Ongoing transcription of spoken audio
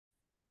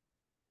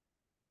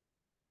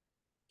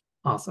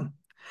Awesome.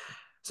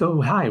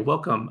 So, hi,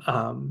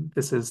 welcome.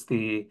 This is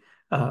the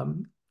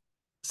um,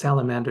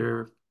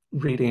 Salamander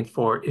reading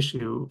for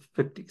issue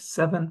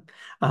 57.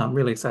 I'm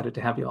really excited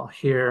to have you all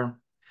here.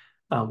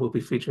 We'll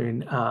be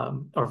featuring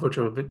our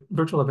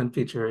virtual event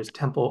features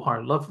Temple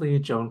R. Lovely,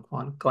 Joan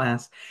Kwon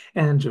Glass,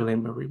 and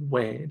Julian Marie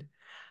Wade.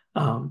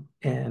 And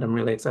I'm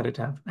really excited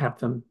to have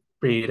them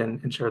read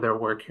and share their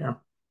work here.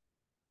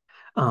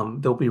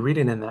 They'll be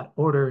reading in that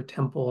order,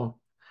 Temple,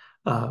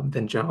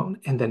 then Joan,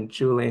 and then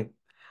Julie,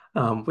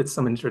 with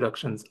some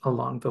introductions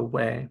along the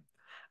way.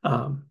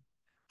 Um,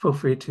 Feel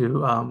free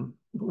to,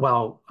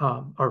 while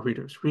our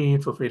readers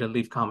read, feel free to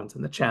leave comments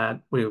in the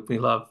chat. We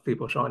love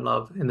people showing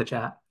love in the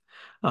chat.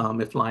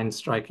 If lines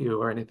strike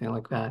you or anything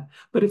like that.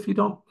 But if you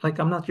don't, like,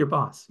 I'm not your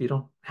boss. You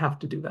don't have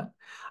to do that.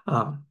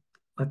 Um,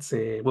 let's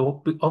see.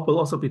 We'll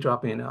also be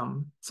dropping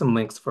some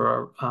links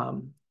for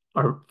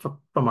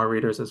from our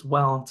readers as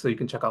well, so you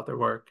can check out their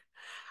work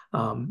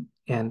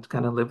and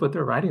kind of live with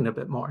their writing a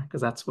bit more,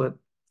 because that's what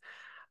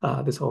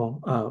this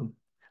whole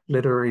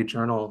literary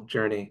journal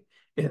journey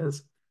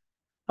is.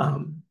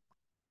 Um,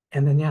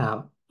 and then,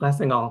 yeah, last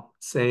thing I'll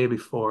say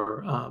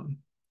before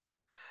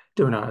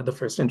doing the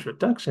first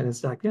introduction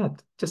is like, yeah,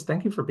 just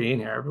thank you for being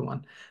here,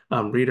 everyone,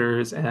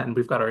 readers, and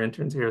we've got our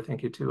interns here.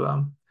 Thank you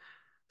to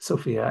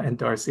Sophia and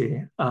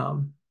Darcy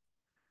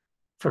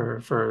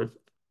for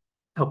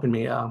helping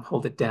me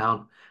hold it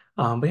down.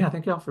 But yeah,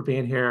 thank you all for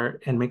being here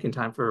and making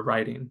time for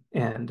writing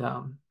and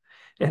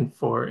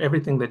for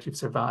everything that you've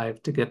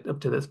survived to get up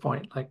to this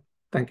point. Like,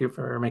 thank you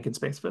for making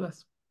space for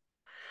this.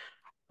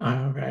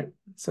 All right,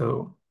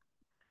 so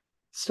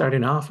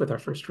starting off with our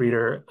first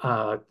reader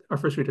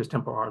is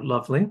Temple R.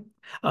 Lovely.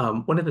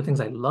 One of the things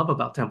I love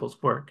about Temple's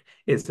work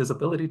is his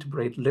ability to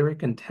braid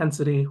lyric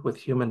intensity with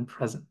human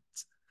presence.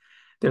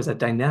 There's a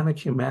dynamic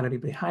humanity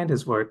behind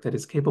his work that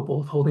is capable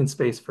of holding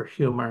space for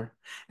humor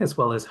as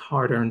well as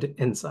hard-earned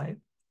insight.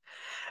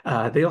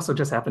 They also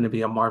just happen to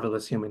be a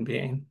marvelous human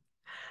being.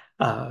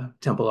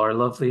 Temple R.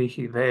 Lovely,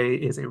 they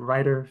is a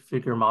writer,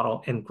 figure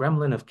model, and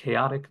gremlin of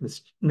chaotic,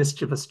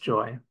 mischievous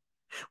joy.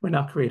 When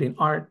not creating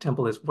art,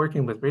 Temple is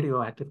working with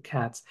radioactive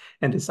cats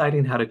and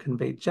deciding how to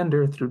convey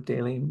gender through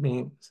daily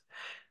memes.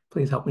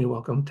 Please help me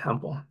welcome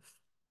Temple.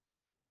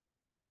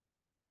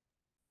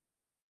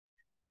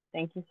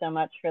 Thank you so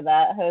much for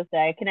that,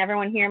 Jose. Can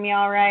everyone hear me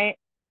all right?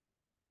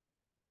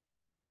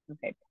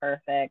 Okay,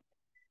 perfect.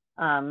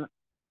 Um,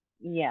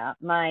 yeah,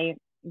 my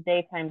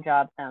daytime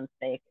job sounds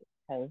fake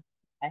because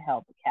I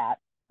help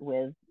cats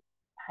with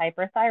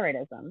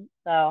hyperthyroidism.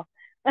 So,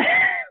 but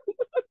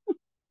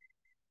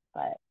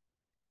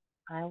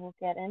I will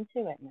get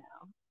into it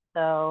now.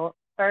 So,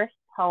 first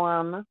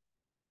poem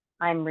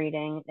I'm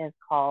reading is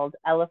called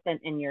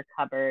Elephant in Your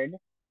Cupboard,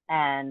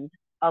 and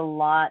a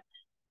lot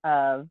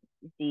of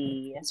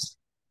the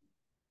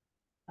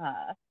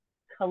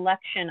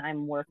collection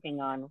I'm working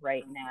on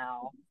right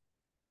now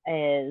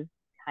is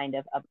kind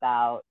of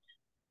about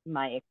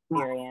my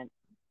experience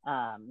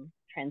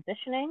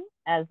transitioning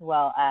as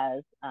well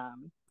as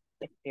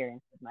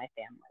experience with my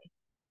family.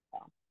 So,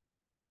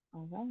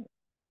 all right.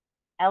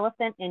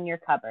 Elephant in your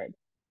cupboard.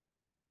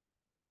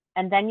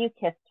 And then you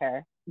kissed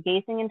her,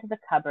 gazing into the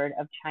cupboard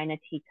of china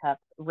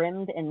teacups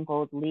rimmed in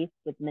gold leaf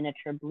with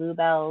miniature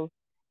bluebells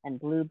and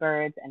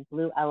bluebirds and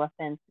blue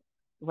elephants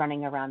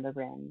running around the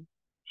rim,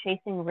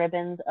 chasing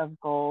ribbons of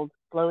gold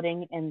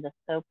floating in the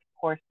soaked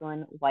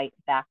porcelain white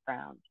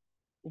background,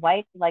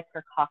 white like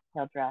her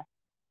cocktail dress,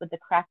 with the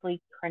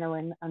crackly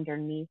crinoline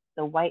underneath,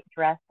 the white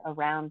dress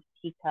around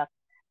teacups,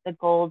 the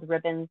gold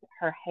ribbons,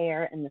 her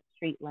hair in the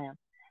street lamp,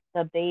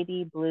 the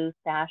baby blue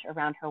sash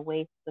around her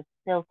waist with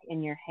silk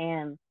in your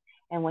hands.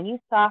 And when you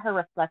saw her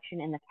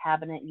reflection in the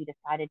cabinet, you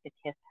decided to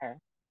kiss her.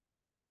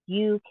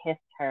 You kissed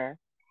her,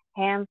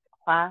 hands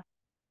clasped,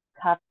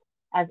 cupped,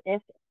 as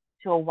if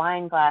to a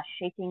wine glass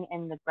shaking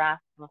in the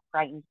grasp of a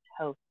frightened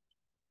toast.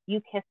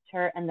 You kissed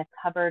her, and the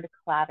cupboard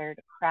clattered,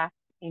 cracked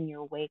in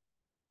your wake,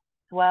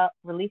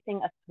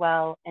 releasing a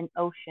swell, an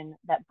ocean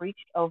that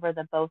breached over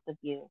the both of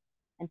you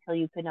until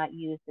you could not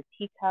use the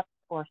teacups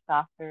or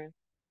saucers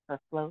for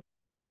floats,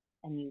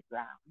 and you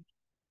drowned.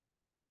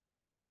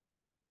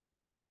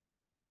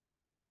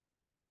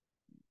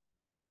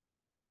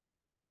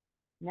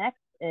 Next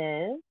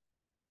is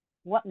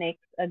what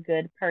makes a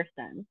good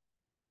person?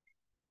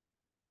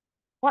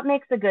 What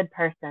makes a good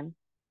person?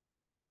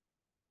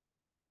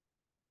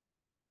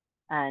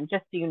 And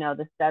just so you know,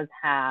 this does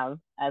have,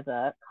 as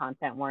a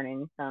content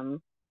warning,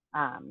 some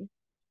um,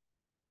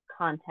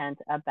 content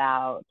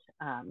about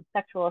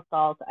sexual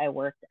assault. I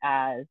worked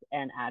as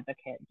an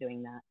advocate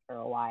doing that for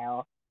a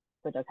while.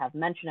 So it does have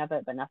mention of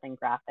it, but nothing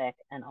graphic,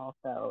 and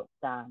also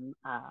some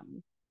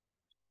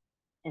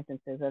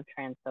instances of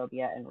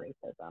transphobia and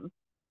racism.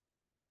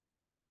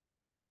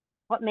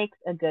 What makes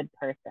a good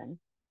person?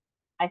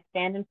 I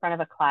stand in front of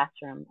a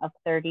classroom of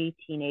 30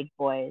 teenage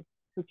boys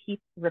who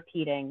keep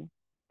repeating,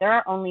 there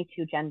are only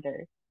two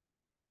genders.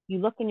 You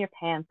look in your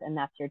pants and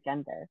that's your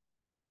gender.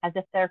 As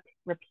if they're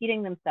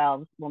repeating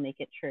themselves will make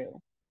it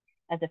true.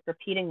 As if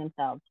repeating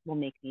themselves will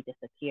make me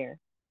disappear.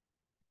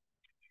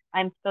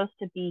 I'm supposed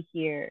to be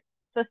here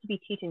supposed to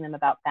be teaching them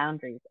about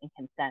boundaries and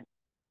consent,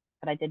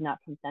 but I did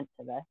not consent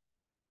to this.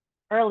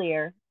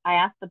 Earlier, I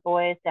asked the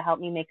boys to help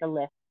me make a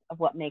list of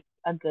what makes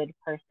a good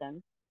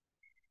person.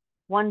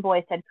 One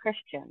boy said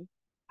Christian.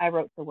 I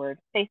wrote the word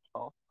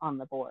faithful on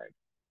the board.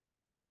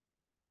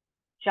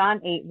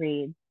 John 8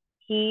 reads,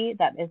 "He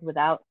that is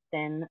without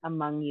sin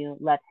among you,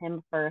 let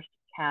him first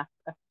cast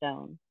a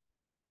stone."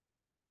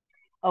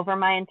 Over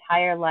my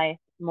entire life,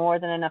 more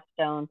than enough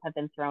stones have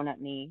been thrown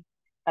at me,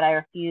 but I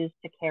refuse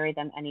to carry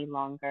them any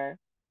longer.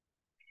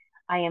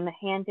 I am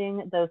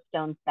handing those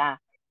stones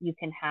back. You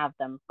can have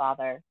them,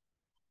 Father,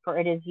 for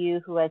it is you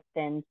who has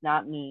sinned,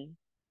 not me.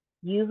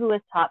 You who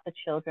has taught the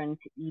children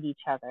to eat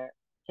each other,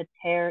 to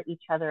tear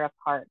each other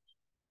apart,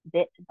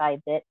 bit by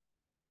bit,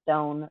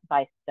 stone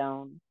by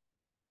stone.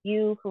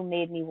 You who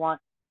made me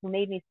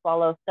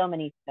swallow so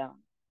many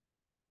stones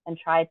and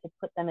tried to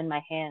put them in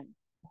my hands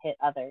to hit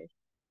others.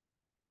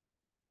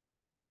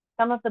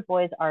 Some of the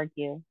boys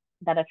argue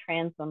that a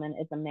trans woman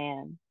is a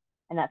man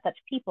and that such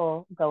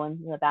people go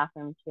into the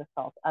bathroom to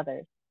assault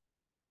others.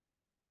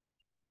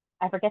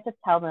 I forget to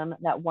tell them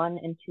that 1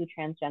 in 2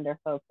 transgender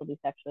folks will be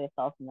sexually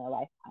assaulted in their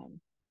lifetime.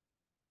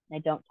 I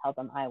don't tell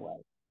them I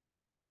was.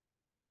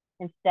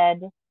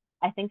 Instead,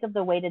 I think of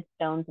the weighted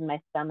stones in my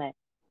stomach,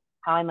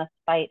 how I must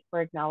fight for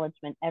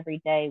acknowledgement every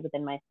day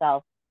within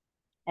myself,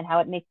 and how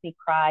it makes me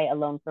cry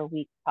alone for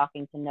weeks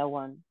talking to no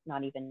one,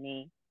 not even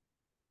me.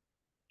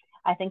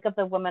 I think of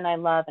the woman I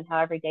love and how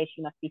every day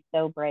she must be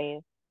so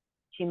brave.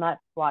 She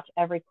must watch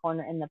every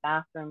corner in the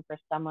bathroom for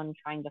someone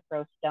trying to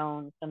throw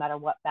stones, no matter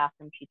what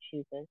bathroom she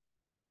chooses.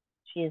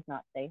 She is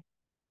not safe.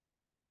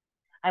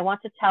 I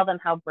want to tell them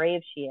how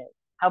brave she is,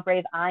 how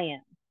brave I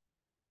am.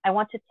 I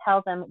want to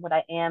tell them what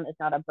I am is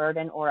not a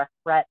burden or a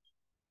threat,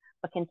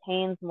 but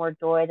contains more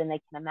joy than they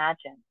can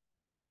imagine.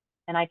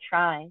 And I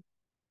try,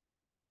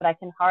 but I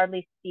can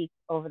hardly speak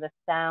over the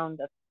sound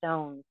of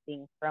stones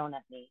being thrown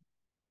at me.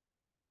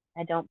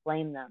 I don't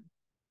blame them.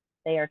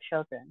 They are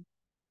children,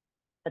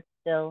 but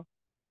still,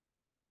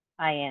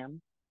 I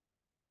am.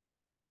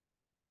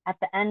 At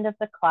the end of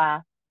the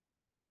class,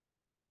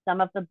 some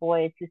of the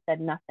boys who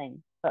said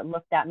nothing but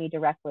looked at me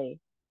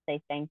directly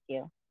say thank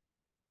you.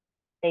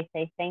 They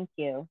say thank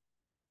you,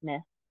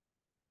 miss.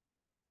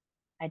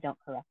 I don't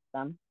correct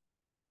them.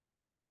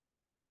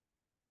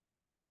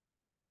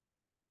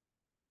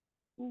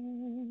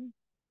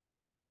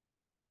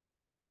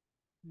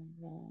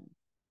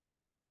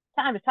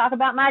 Time to talk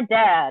about my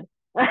dad.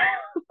 It's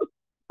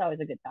always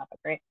a good topic,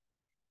 right?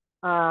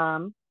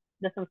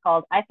 This one's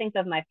called I Think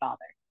of My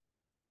Father.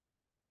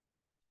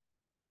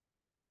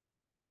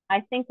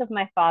 I think of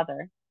my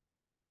father.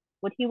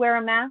 Would he wear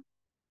a mask?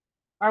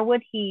 Or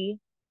would he,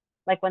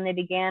 like when they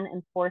began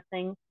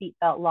enforcing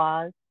seatbelt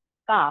laws,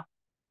 scoff,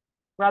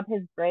 rub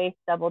his gray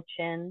stubbled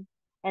chin,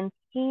 and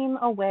scheme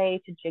a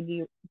way to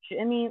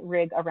jimmy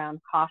rig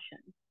around caution?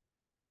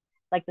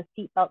 Like the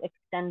seatbelt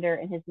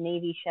extender in his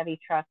Navy Chevy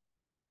truck,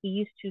 he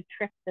used to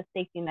trip the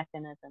safety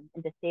mechanism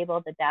and disable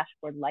the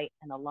dashboard light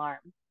and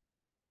alarm.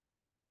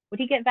 Would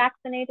he get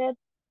vaccinated?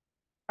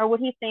 Or would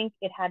he think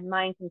it had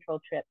mind control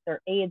trips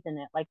or AIDS in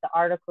it, like the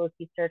articles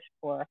he searched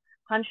for,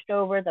 hunched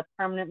over the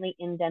permanently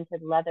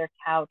indented leather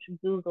couch,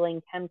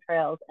 Googling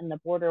chemtrails and the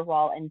border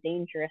wall and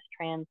dangerous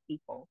trans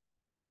people?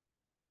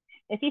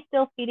 Is he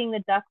still feeding the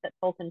ducks at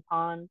Fulton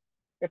Pond,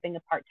 ripping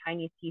apart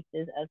tiny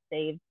pieces of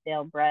saved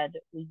stale bread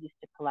we used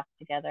to collect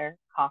together,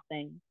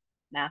 coughing,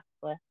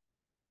 maskless?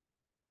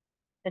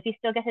 Does he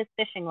still get his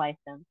fishing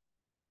license?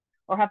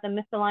 Or have the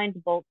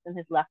misaligned bolts in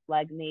his left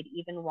leg made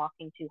even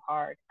walking too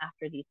hard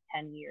after these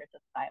 10 years of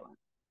silence?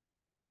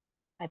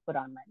 I put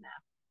on my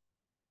mask.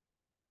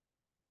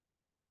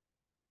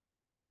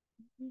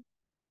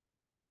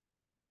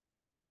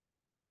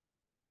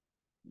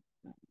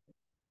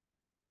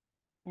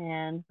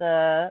 And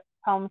the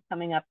poems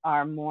coming up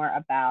are more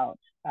about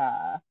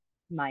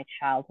my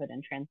childhood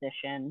and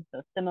transition.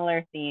 So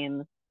similar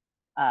themes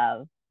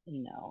of,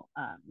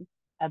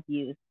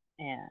 abuse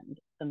and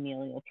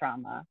familial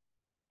trauma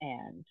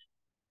and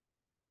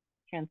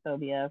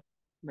transphobia,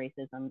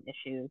 racism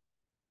issues,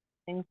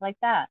 things like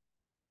that.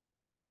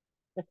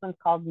 This one's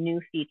called New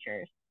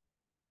Features.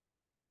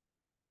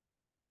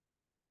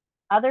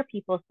 Other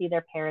people see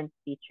their parents'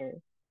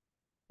 features.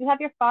 You have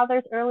your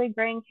father's early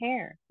graying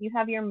hair. You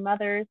have your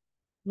mother's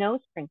nose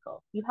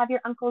crinkle. You have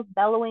your uncle's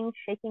bellowing,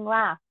 shaking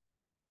laugh,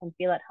 and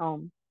feel at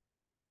home.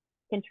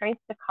 You can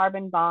trace the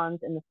carbon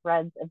bonds in the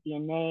threads of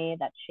DNA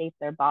that shape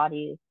their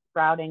bodies,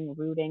 sprouting,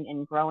 rooting,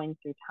 and growing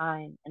through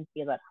time, and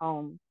feel at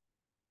home.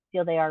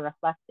 Feel they are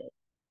reflected.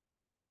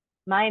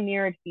 My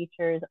mirrored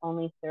features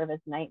only serve as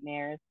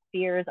nightmares,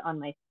 fears on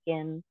my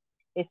skin.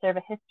 They serve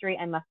a history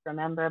I must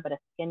remember, but a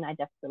skin I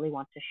desperately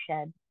want to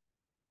shed.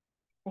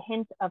 The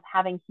hint of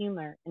having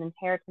humor, an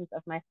inheritance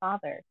of my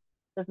father,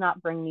 does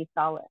not bring me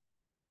solace.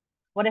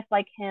 What if,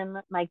 like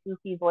him, my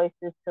goofy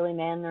voices, silly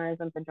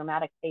mannerisms, and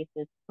dramatic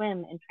faces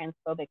swim in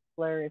transphobic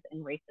slurs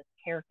and racist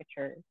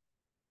caricatures?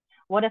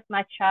 What if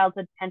my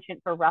childhood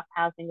penchant for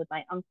roughhousing with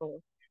my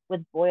uncles,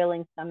 with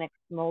boiling stomachs,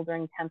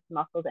 smoldering tense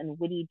muscles, and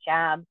witty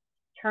jabs,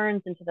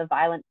 turns into the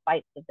violent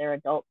fights of their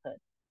adulthood?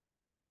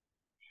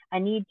 I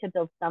need to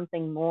build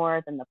something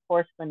more than the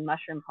porcelain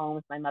mushroom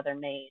homes my mother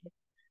made,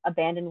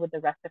 abandoned with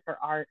the rest of her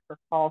art for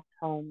false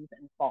homes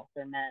and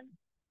falser men.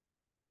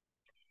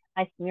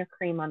 I smear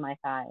cream on my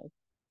thighs,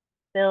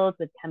 filled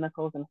with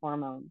chemicals and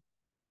hormones.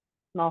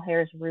 Small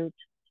hairs root,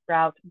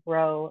 sprout,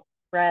 grow,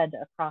 spread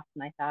across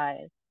my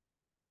thighs.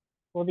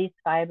 Will these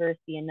fibers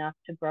be enough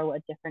to grow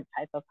a different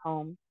type of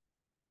home?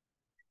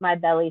 My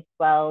belly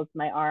swells,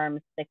 my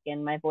arms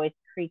thicken, my voice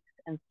creaks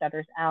and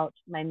stutters out,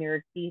 my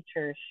mirrored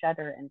features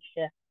shudder and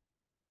shift.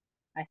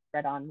 I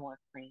spread on more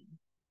cream.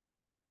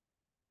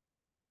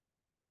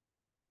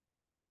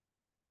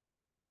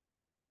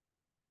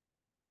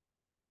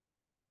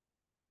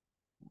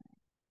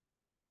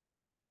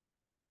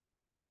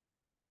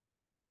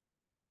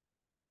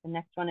 The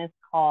next one is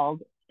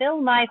called Fill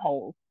My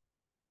Holes.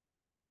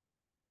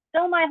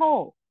 Fill my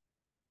holes.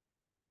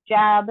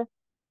 Jab,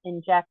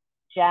 inject,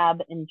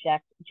 jab,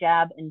 inject,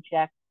 jab,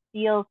 inject.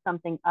 Feel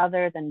something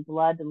other than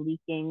blood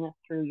leaking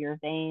through your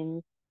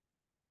veins.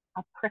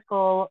 A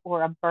prickle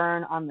or a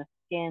burn on the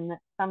skin,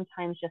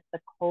 sometimes just a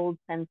cold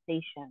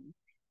sensation,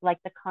 like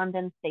the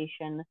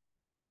condensation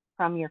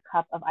from your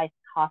cup of iced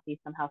coffee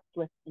somehow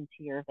slips into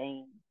your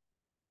veins.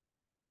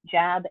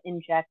 Jab,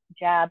 inject,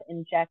 jab,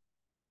 inject,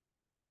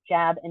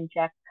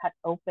 cut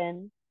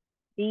open.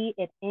 Be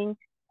it ink,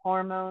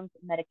 hormones,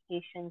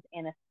 medications,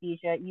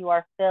 anesthesia, you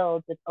are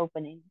filled with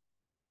openings.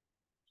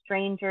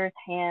 Strangers'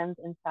 hands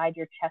inside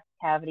your chest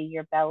cavity,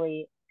 your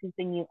belly,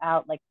 scooping you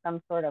out like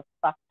some sort of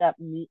fucked up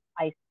meat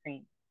ice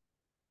cream.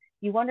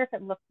 You wonder if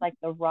it looks like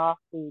the raw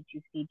food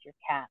you feed your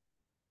cat.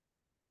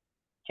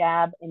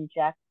 Jab,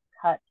 inject,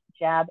 cut,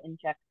 jab,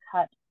 inject,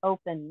 cut,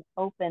 open,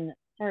 open,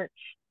 search,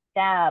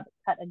 stab,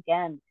 cut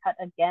again, cut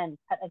again,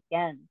 cut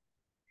again.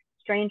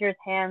 Strangers'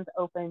 hands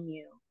open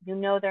you. You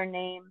know their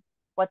name,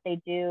 what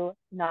they do,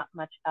 not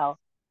much else.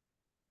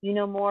 You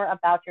know more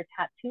about your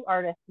tattoo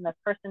artist than the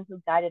person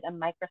who guided a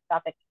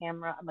microscopic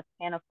camera, a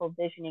mechanical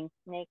visioning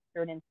snake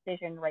through an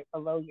incision right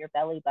below your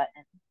belly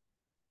button.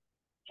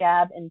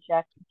 Jab,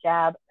 inject,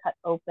 jab, cut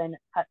open,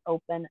 cut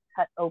open,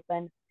 cut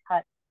open,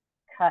 cut,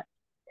 cut,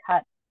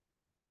 cut.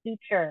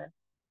 Suture,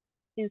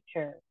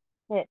 suture,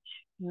 stitch,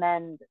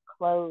 mend,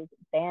 close,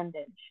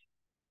 bandage.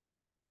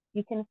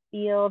 You can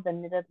feel the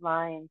knitted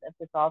lines of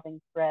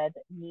dissolving thread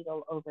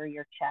needle over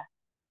your chest,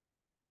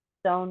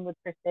 sewn with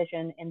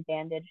precision and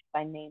bandaged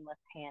by nameless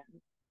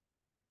hands.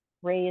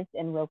 Raised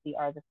and ropey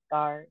are the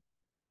scars.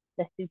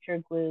 The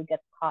suture glue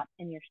gets caught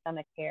in your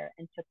stomach hair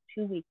and took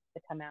 2 weeks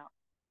to come out.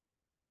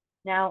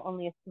 Now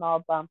only a small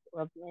bump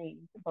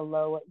remains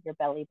below your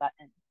belly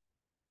button.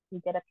 You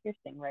get a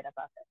piercing right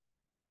above it.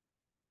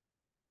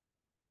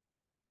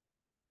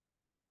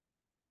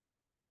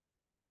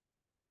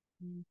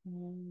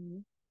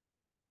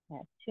 I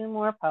have two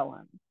more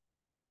poems.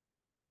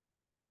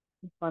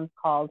 This one's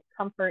called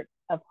Comforts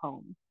of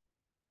Home.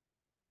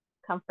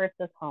 Comforts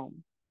of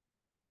Home.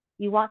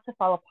 You want to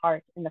fall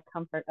apart in the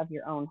comfort of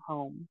your own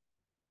home.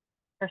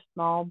 Her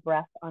small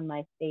breath on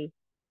my face,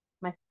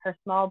 her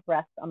small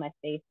breaths on my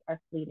face are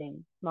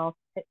fleeting, small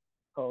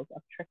trickles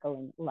of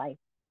trickling life.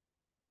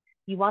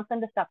 You want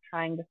them to stop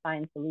trying to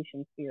find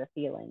solutions to your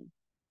feelings.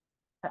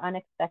 Her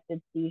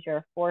unexpected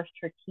seizure forced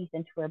her teeth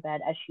into her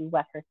bed as she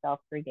wet herself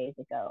 3 days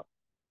ago.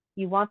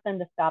 You want them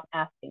to stop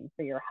asking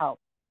for your help.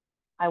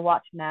 I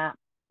watch maps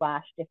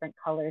flash different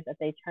colors as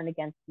they turn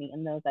against me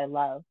and those I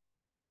love.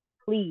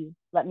 Please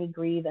let me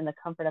grieve in the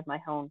comfort of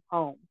my own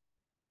home.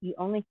 You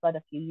only fled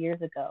a few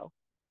years ago.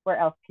 Where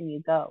else can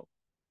you go?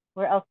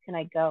 Where else can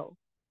I go?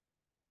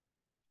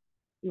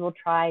 We will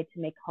try to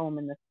make home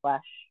in this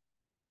flesh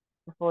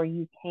before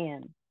you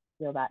can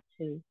feel that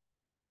too.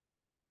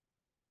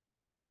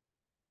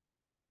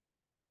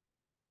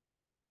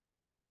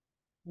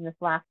 And this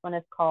last one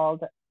is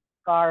called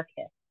Scar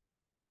Kiss.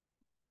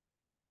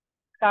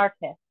 Scar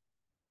Kiss.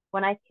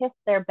 When I kiss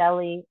their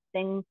belly,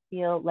 things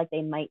feel like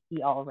they might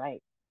be all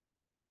right.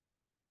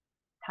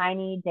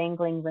 Tiny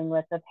dangling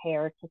ringlets of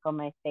hair tickle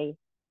my face.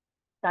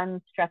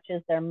 Sun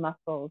stretches their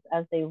muscles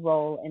as they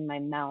roll in my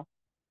mouth.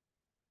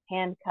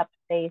 Hand-cupped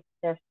face,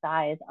 their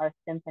sighs are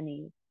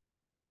symphonies.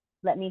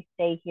 Let me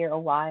stay here a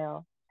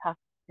while, tucked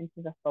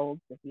into the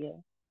folds of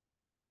you.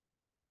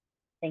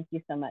 Thank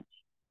you so much.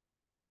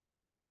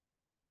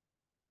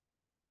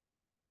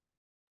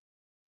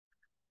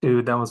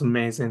 Dude, that was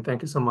amazing.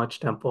 Thank you so much,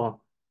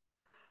 Temple.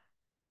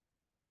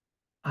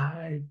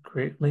 I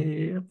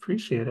greatly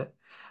appreciate it.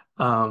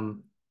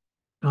 Um,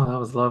 oh, that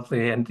was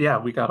lovely. And yeah,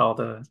 we got all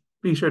the,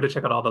 be sure to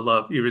check out all the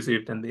love you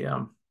received in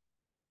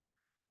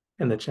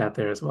the chat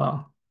there as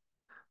well.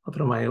 I'll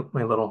throw my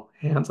little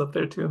hands up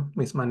there too.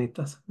 Mis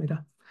manitas,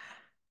 mira.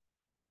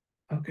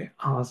 Okay,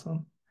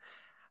 awesome.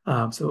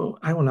 So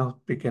I will now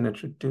begin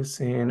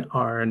introducing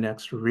our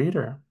next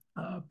reader.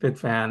 Big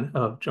fan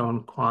of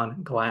Joan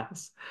Kwon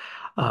Glass.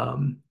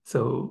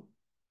 So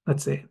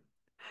let's see.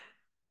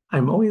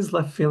 I'm always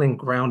left feeling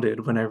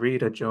grounded when I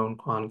read a Joan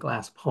Kwon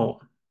Glass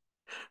poem.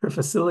 Her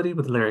facility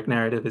with lyric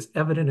narrative is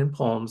evident in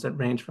poems that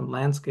range from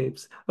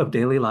landscapes of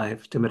daily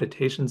life to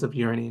meditations of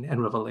yearning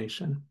and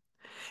revelation.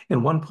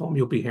 In one poem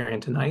you'll be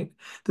hearing tonight,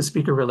 the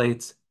speaker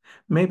relates,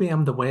 Maybe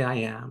I'm the way I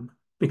am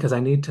because I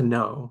need to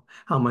know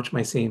how much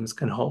my seams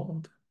can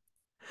hold.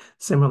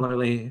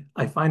 Similarly,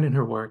 I find in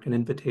her work an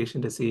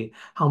invitation to see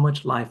how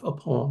much life a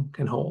poem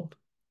can hold.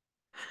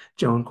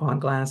 Joan Kwon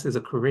Glass is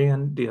a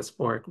Korean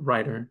diasporic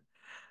writer,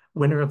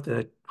 winner of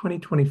the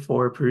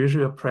 2024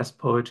 Perugia Press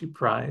Poetry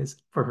Prize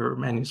for her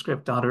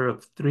manuscript Daughter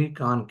of Three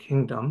Gone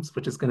Kingdoms,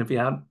 which is going to be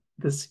out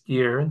this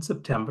year in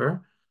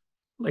September.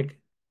 Like,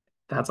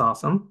 that's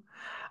awesome.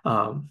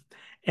 Um,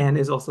 and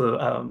is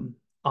also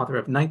author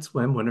of Night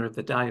Swim, winner of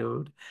the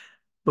Diode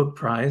Book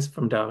Prize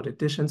from Dowd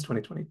Editions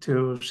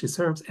 2022. She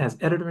serves as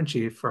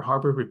editor-in-chief for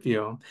Harbor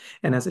Review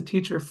and as a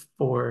teacher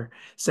for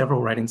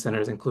several writing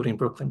centers, including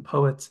Brooklyn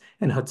Poets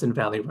and Hudson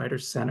Valley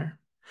Writers Center.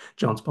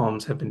 Joan's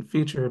poems have been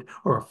featured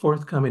or are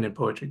forthcoming in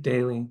Poetry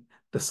Daily,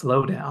 The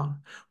Slowdown,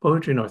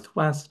 Poetry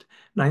Northwest,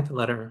 Ninth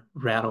Letter,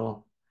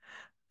 Rattle,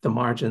 The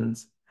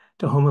Margins,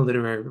 Tahoma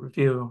Literary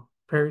Review,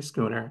 Prairie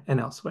Schooner, and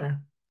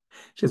elsewhere.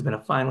 She has been a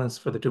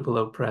finalist for the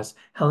Tupelo Press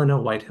Helena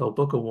Whitehill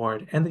Book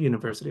Award and the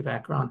University of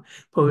Akron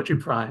Poetry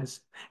Prize,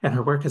 and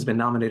her work has been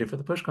nominated for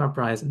the Pushcart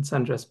Prize and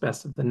Sundress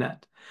Best of the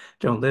Net.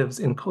 Joan lives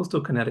in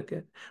coastal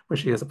Connecticut, where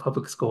she is a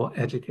public school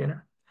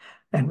educator.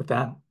 And with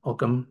that,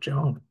 welcome,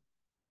 Joan.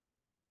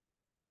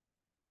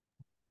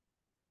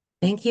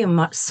 Thank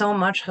you so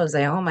much,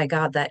 Jose. Oh my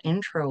God, that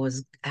intro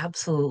was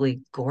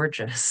absolutely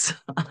gorgeous.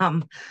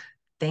 Um,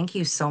 thank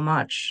you so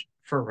much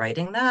for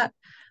writing that.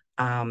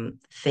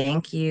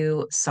 Thank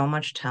you so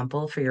much,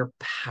 Temple, for your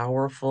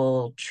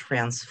powerful,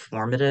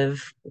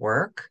 transformative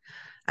work.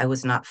 I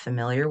was not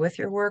familiar with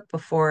your work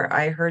before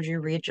I heard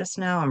you read just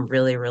now. I'm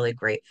really, really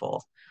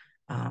grateful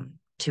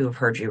to have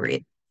heard you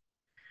read.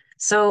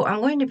 So I'm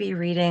going to be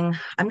reading,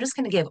 I'm just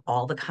going to give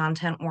all the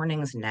content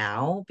warnings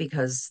now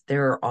because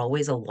there are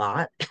always a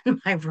lot in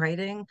my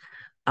writing.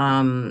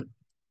 Um,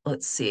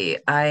 let's see,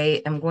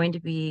 I am going to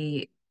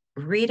be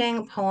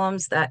reading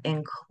poems that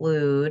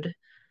include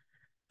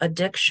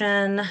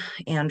addiction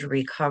and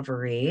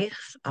recovery,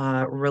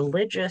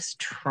 religious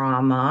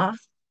trauma,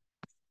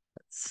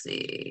 let's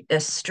see,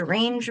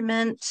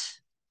 estrangement,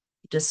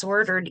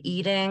 disordered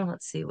eating.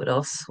 Let's see what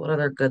else, what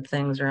other good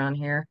things are on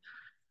here.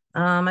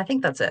 I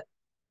think that's it.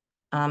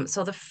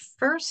 So the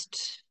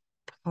first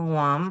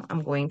poem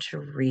I'm going to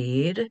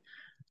read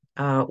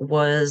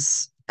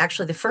was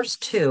actually the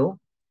first two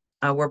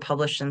were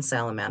published in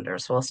Salamander.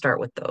 So I'll start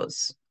with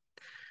those.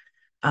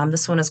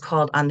 This one is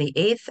called On the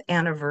Eighth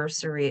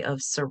Anniversary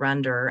of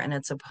Surrender, and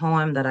it's a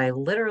poem that I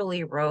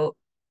literally wrote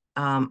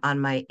on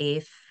my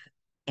eighth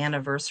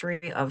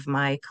anniversary of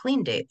my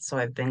clean date. So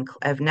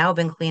I've now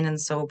been clean and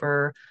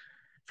sober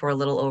for a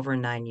little over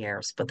 9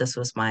 years, but this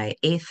was my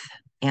eighth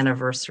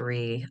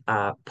anniversary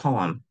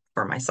poem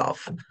for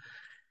myself.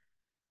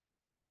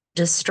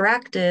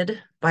 Distracted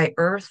by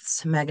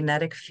Earth's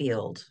magnetic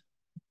field,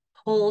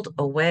 pulled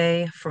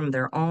away from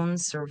their own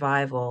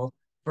survival,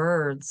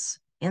 birds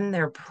in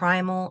their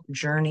primal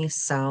journey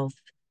south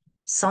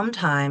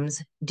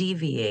sometimes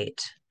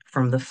deviate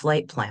from the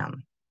flight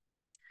plan.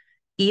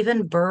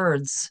 Even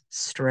birds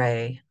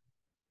stray,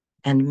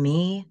 and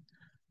me,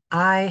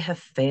 I have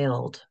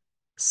failed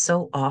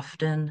so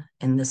often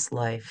in this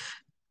life.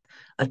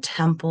 A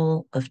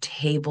temple of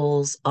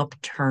tables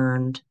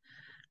upturned,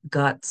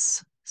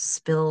 guts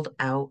spilled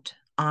out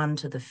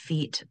onto the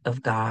feet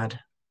of God.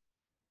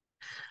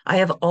 I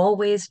have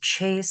always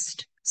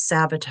chased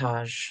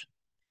sabotage.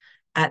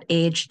 At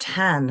age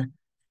 10,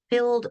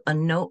 filled a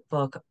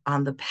notebook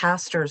on the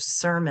pastor's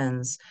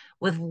sermons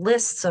with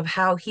lists of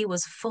how he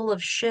was full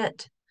of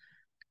shit,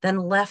 then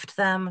left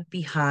them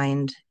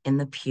behind in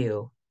the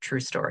pew. True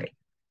story.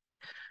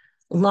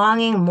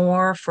 Longing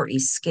more for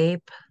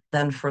escape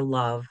than for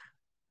love,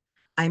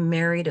 I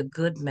married a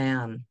good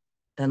man,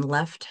 then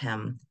left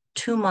him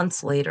 2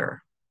 months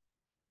later.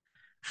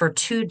 For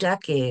 2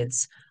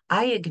 decades,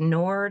 I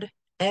ignored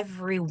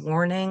every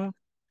warning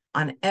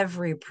on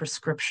every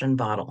prescription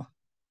bottle.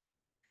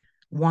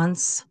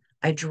 Once,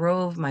 I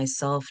drove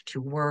myself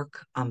to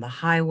work on the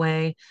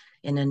highway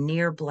in a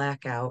near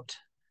blackout,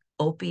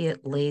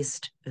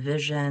 opiate-laced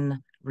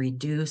vision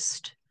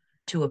reduced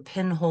to a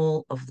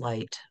pinhole of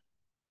light.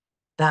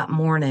 That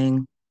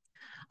morning,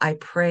 I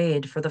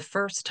prayed for the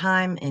first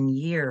time in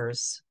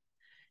years,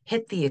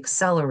 hit the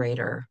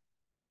accelerator,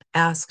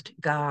 asked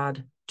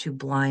God to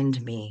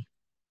blind me.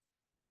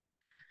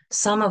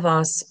 Some of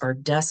us are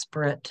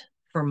desperate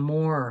for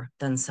more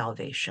than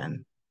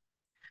salvation.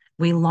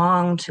 We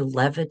long to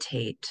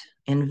levitate,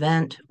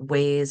 invent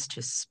ways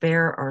to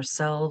spare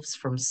ourselves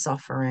from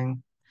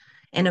suffering,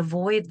 and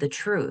avoid the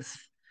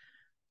truth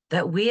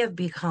that we have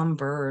become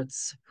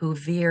birds who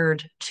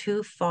veered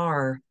too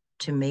far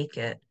to make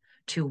it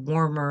to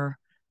warmer,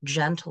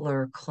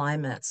 gentler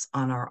climates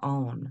on our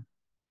own.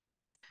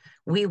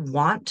 We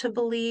want to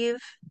believe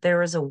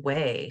there is a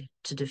way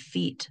to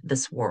defeat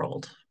this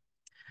world,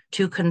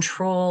 to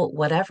control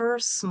whatever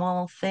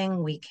small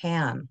thing we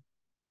can,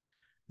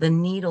 the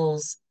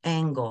needle's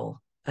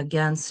angle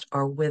against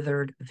our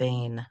withered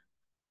vein,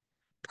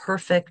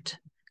 perfect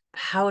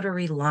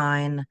powdery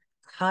line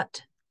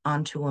cut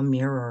onto a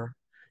mirror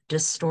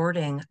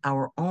distorting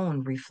our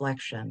own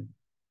reflection.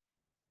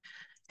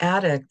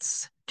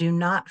 Addicts do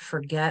not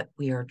forget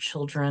we are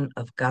children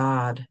of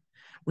God.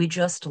 We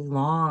just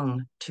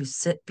long to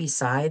sit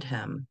beside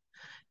him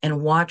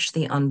and watch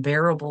the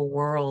unbearable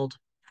world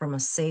from a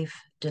safe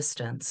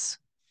distance.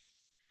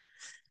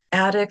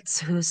 Addicts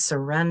who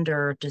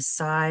surrender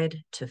decide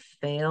to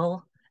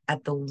fail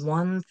at the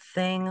one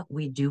thing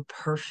we do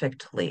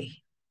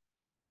perfectly.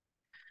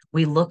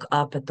 We look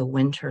up at the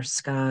winter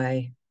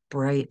sky,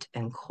 bright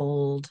and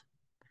cold.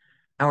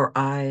 Our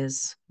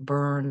eyes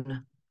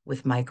burn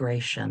with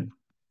migration.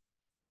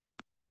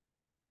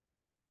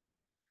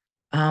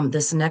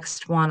 This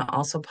next one,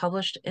 also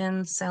published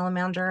in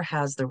Salamander,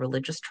 has the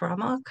religious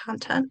trauma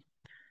content.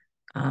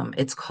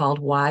 It's called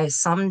Why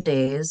Some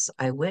Days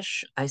I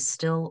Wish I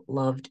Still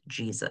Loved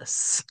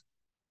Jesus.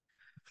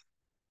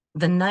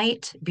 The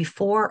night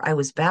before I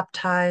was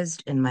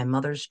baptized in my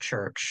mother's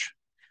church,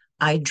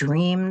 I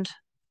dreamed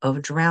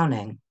of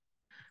drowning.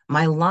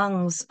 My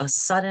lungs a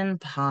sudden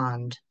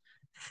pond,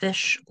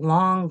 fish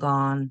long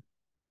gone,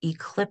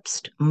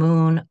 eclipsed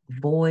moon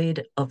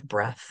void of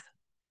breath.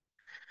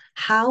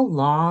 How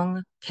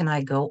long can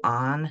I go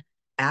on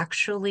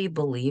actually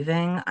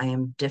believing I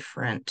am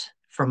different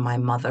from my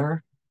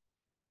mother?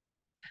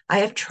 I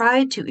have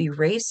tried to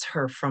erase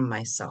her from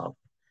myself,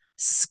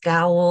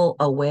 scowl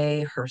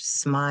away her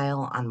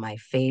smile on my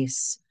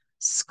face,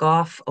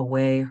 scoff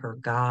away her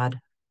God.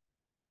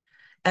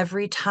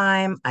 Every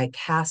time I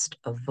cast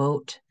a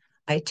vote,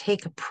 I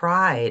take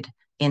pride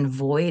in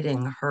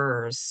voiding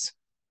hers.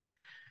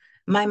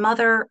 My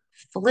mother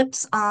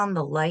flips on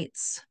the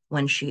lights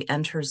when she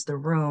enters the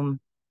room,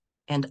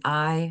 and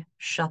I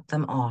shut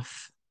them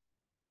off.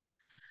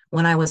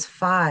 When I was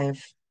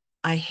 5,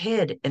 I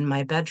hid in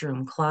my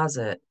bedroom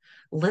closet,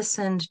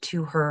 listened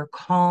to her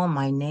call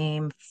my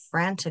name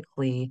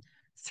frantically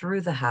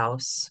through the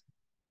house,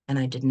 and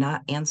I did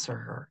not answer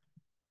her.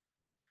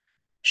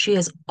 She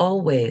has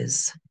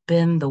always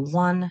been the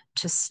one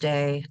to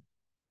stay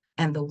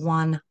and the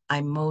one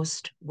I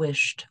most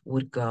wished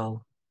would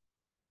go.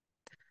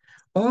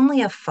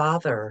 Only a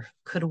father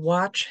could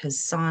watch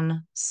his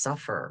son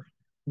suffer,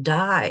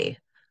 die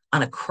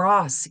on a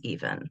cross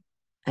even,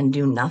 and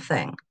do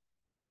nothing.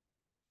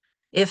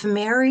 If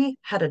Mary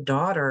had a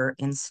daughter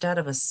instead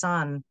of a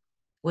son,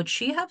 would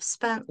she have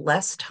spent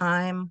less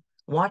time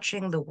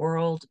watching the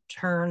world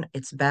turn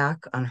its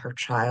back on her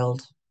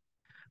child,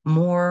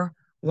 more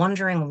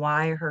wondering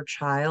why her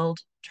child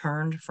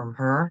turned from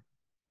her?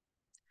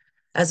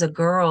 As a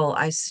girl,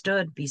 I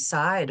stood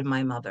beside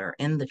my mother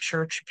in the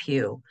church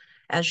pew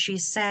as she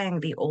sang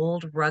the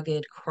old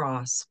rugged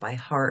cross by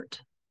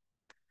heart.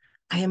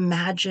 I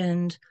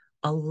imagined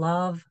a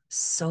love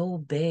so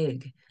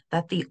big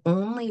that the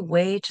only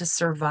way to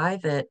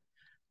survive it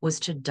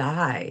was to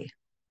die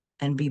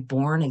and be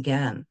born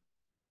again.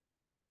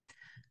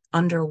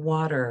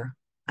 Underwater,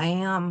 I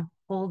am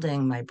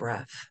holding my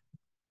breath.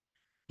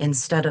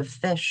 Instead of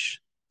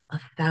fish,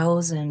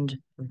 1,000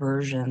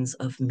 versions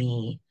of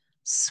me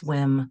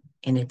swim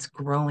in its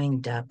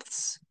growing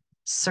depths,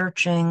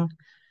 searching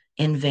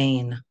in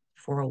vain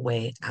for a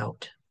way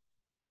out.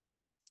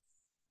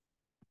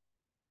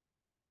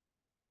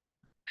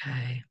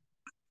 Okay.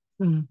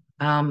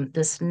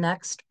 This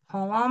next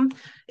poem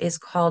is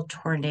called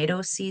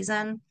Tornado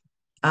Season,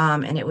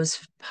 and it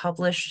was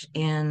published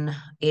in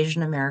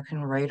Asian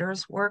American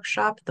Writers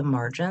Workshop, The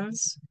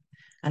Margins.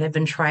 And I've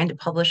been trying to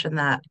publish in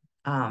that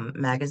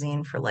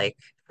magazine for like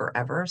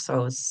forever, so I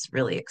was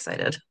really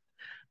excited.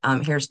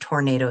 Here's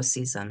Tornado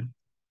Season.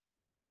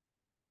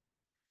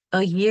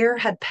 A year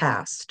had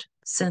passed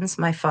since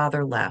my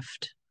father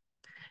left,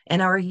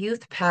 and our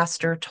youth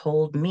pastor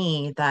told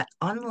me that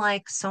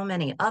unlike so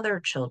many other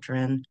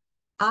children,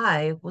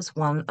 I was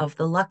one of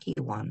the lucky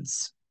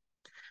ones.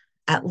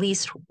 At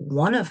least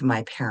one of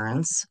my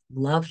parents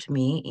loved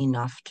me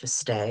enough to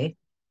stay.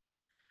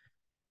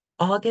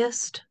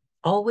 August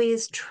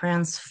always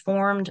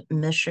transformed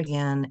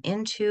Michigan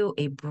into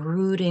a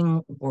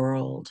brooding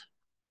world.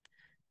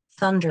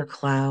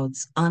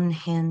 Thunderclouds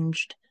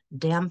unhinged,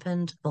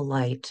 dampened the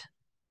light.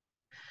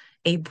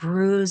 A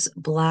bruise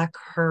black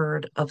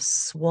herd of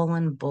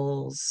swollen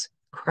bulls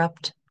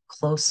crept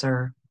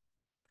closer.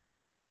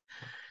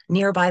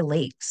 Nearby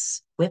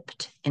lakes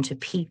whipped into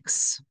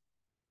peaks.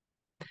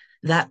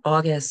 That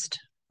August,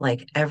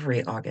 like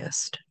every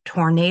August,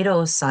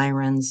 tornado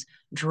sirens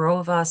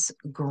drove us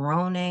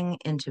groaning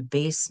into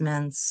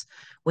basements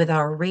with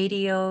our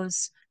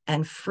radios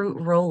and fruit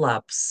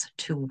roll-ups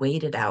to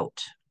wait it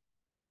out.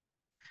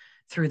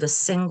 Through the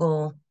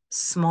single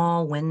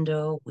small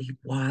window, we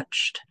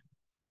watched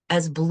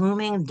as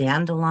blooming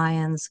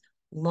dandelions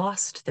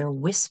lost their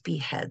wispy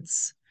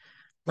heads,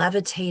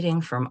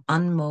 levitating from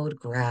unmowed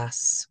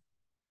grass.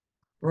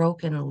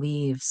 Broken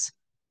leaves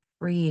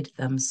freed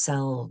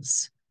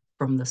themselves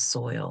from the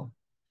soil,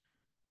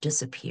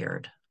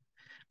 disappeared,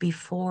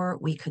 before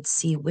we could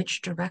see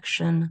which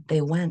direction they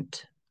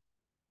went.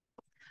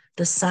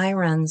 The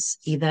sirens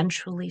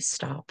eventually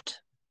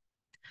stopped.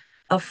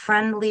 A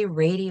friendly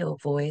radio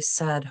voice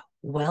said,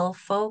 Well,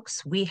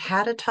 folks, we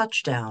had a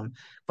touchdown,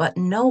 but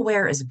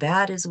nowhere as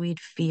bad as we'd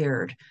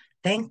feared.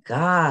 Thank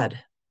God.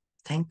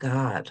 Thank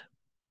God.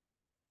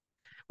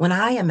 When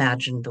I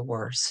imagined the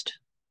worst,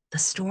 the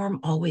storm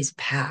always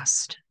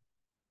passed.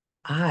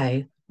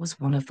 I was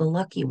one of the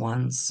lucky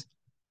ones.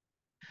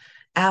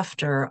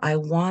 After I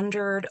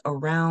wandered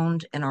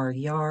around in our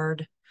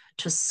yard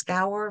to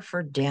scour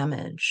for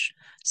damage,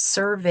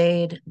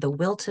 surveyed the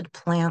wilted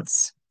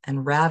plants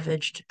and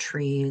ravaged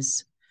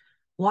trees,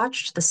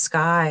 watched the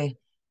sky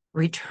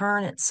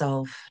return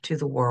itself to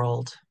the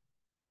world.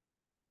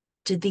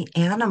 Did the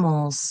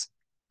animals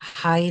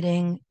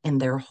hiding in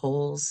their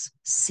holes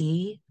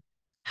see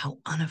how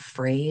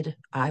unafraid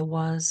I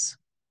was?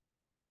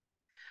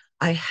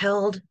 I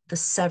held the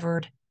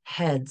severed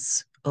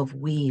heads of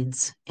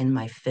weeds in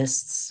my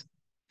fists,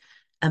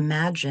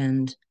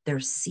 imagined their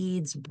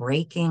seeds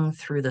breaking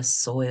through the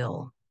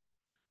soil,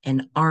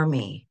 an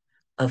army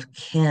of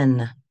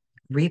kin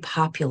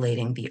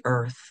repopulating the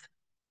earth.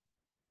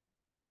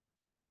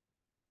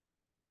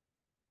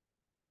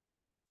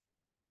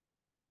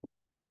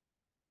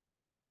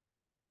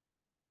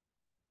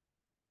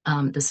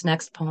 This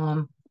next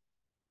poem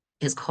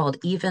is called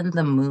Even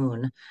the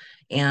Moon,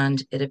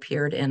 and it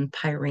appeared in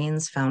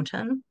Pyrene's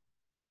Fountain.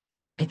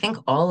 I think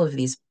all of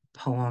these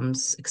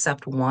poems,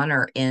 except one,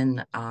 are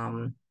in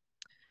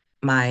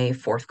my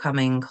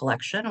forthcoming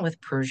collection with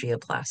Perugia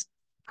Press.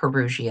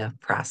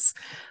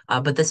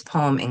 But this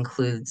poem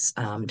includes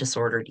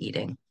disordered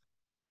eating.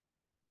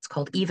 It's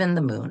called Even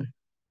the Moon.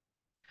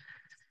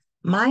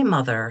 My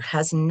mother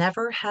has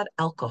never had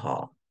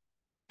alcohol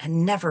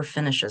and never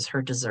finishes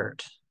her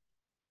dessert.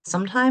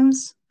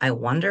 Sometimes I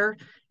wonder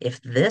if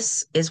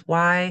this is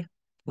why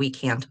we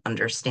can't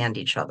understand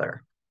each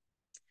other.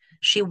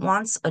 She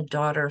wants a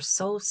daughter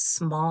so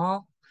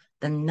small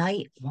the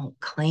night won't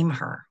claim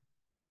her.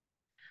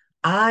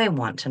 I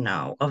want to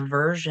know a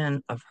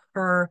version of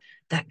her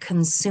that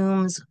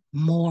consumes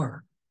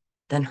more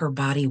than her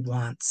body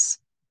wants,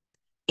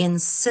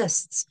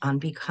 insists on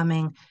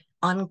becoming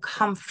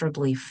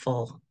uncomfortably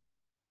full.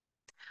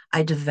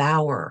 I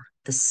devour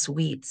the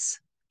sweets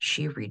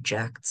she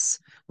rejects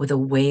with a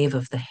wave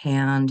of the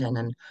hand and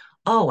an,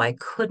 oh, I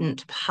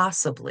couldn't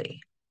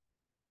possibly.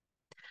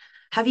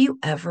 Have you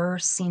ever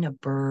seen a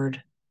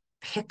bird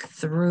pick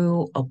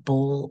through a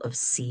bowl of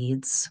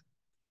seeds,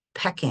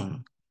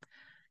 pecking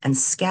and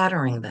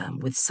scattering them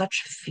with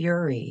such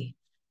fury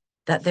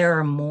that there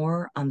are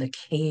more on the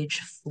cage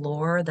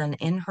floor than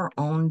in her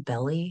own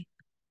belly?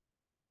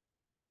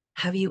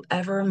 Have you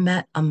ever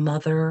met a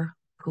mother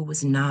who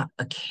was not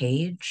a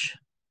cage?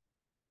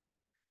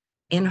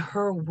 In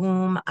her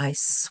womb, I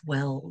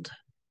swelled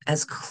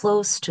as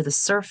close to the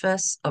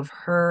surface of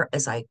her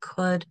as I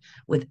could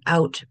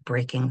without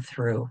breaking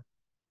through.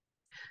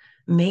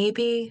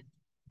 Maybe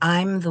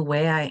I'm the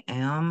way I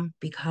am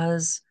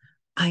because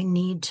I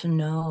need to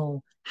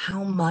know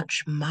how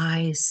much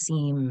my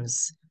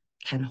seams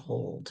can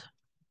hold.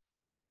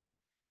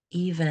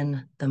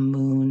 Even the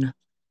moon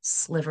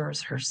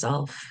slivers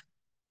herself.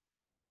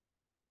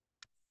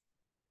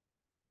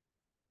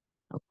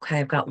 Okay,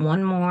 I've got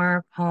one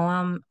more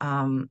poem.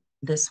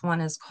 This one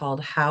is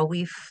called How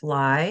We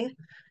Fly.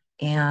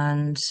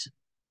 And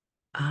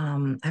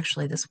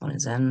actually, this one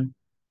is in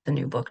the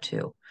new book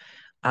too.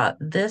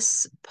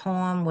 This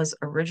poem was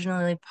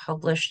originally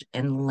published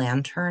in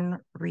Lantern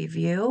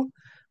Review,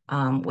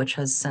 which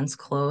has since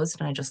closed,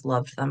 and I just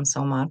loved them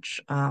so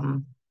much.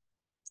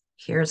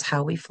 Here's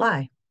How We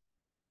Fly.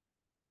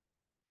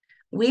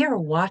 We are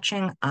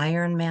watching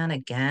Iron Man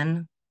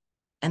again,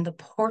 and the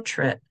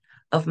portrait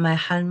of my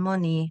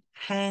Halmoni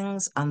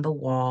hangs on the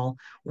wall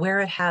where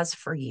it has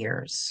for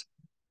years.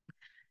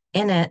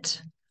 In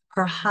it,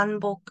 her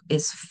hanbok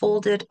is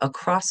folded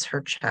across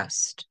her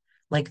chest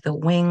like the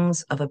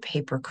wings of a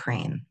paper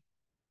crane.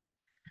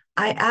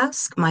 I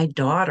ask my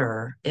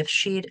daughter if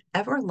she'd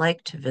ever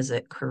like to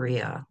visit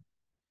Korea.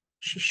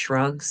 She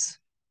shrugs,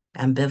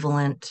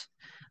 ambivalent,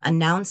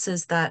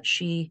 announces that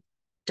she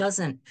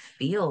doesn't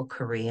feel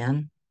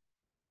Korean.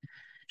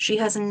 She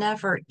has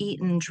never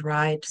eaten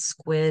dried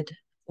squid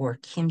or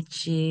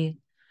kimchi,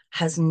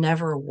 has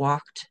never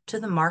walked to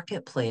the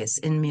marketplace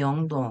in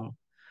Myeongdong,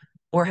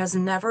 or has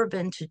never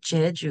been to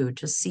Jeju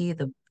to see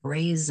the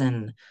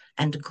brazen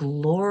and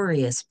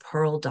glorious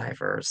pearl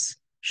divers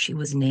she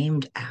was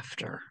named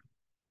after.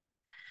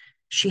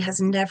 She has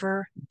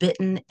never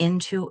bitten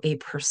into a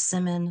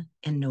persimmon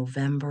in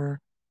November.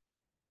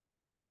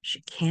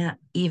 She can't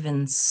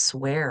even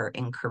swear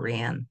in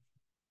Korean.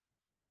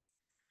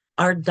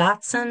 Our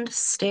Dachshund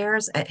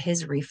stares at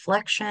his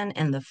reflection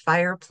in the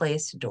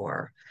fireplace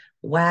door,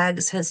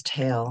 wags his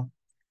tail,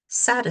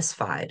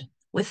 satisfied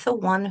with the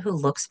one who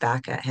looks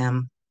back at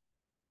him.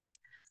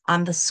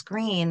 On the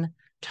screen,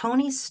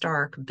 Tony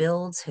Stark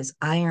builds his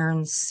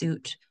iron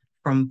suit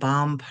from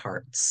bomb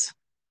parts,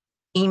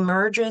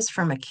 emerges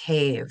from a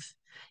cave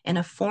in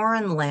a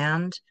foreign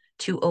land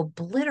to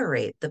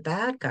obliterate the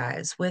bad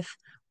guys with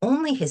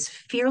only his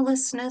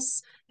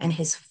fearlessness and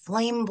his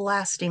flame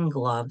blasting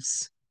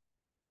gloves.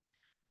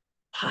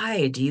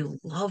 Why do you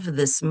love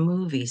this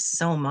movie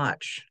so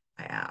much?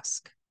 I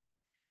ask.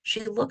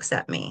 She looks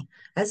at me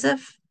as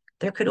if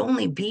there could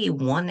only be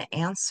one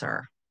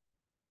answer.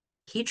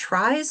 He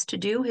tries to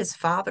do his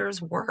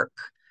father's work,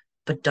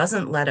 but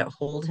doesn't let it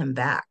hold him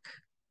back.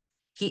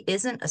 He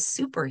isn't a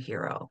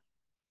superhero,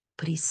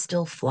 but he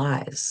still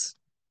flies.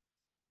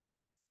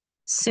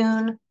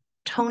 Soon,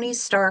 Tony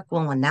Stark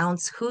will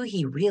announce who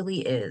he really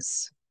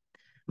is.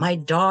 My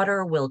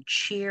daughter will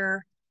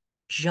cheer,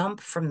 jump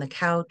from the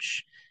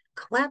couch,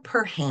 clap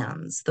her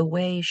hands the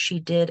way she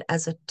did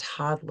as a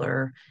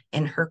toddler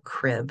in her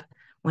crib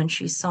when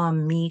she saw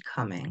me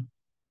coming.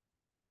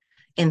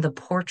 In the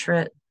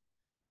portrait,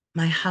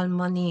 my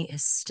Halmoni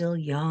is still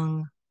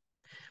young,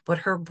 but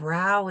her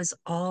brow is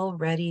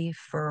already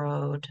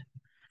furrowed,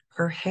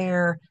 her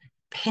hair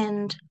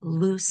pinned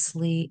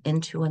loosely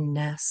into a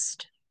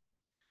nest.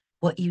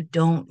 What you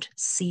don't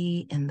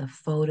see in the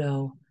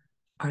photo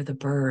are the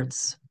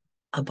birds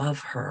above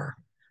her,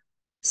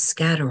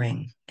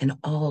 scattering in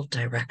all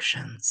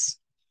directions.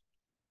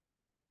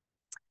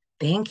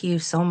 Thank you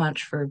so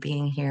much for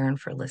being here and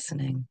for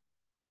listening.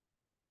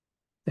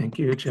 Thank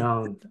you,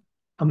 Joan.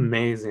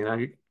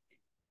 Amazing.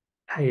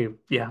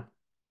 Yeah,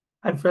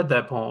 I've read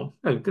that poem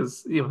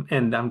because,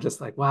 and I'm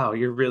just like, wow,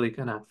 you're really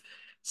gonna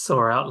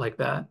soar out like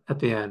that at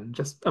the end.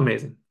 Just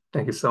amazing.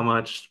 Thank you so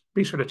much.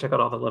 Be sure to check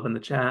out all the love in the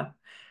chat.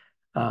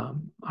 All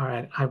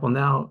right, I will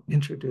now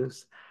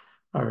introduce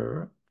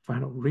our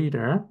final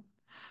reader.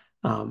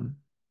 And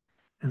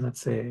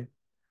let's say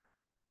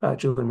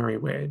Julie Marie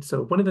Wade.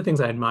 So one of the things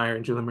I admire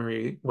in Julie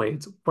Marie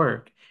Wade's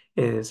work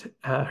is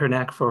her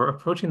knack for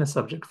approaching a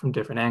subject from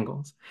different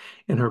angles.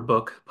 In her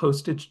book,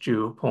 Postage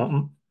Due,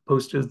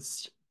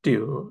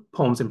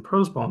 Poems and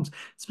Prose Poems,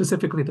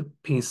 specifically the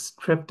piece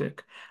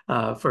Triptych.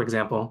 For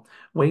example,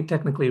 Wade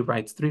technically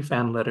writes 3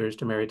 fan letters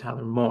to Mary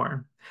Tyler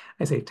Moore.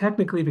 I say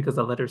technically because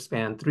the letters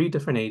span 3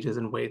 different ages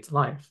in Wade's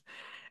life.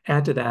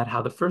 Add to that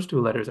how the first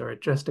 2 letters are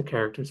addressed to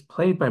characters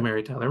played by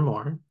Mary Tyler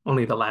Moore,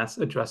 only the last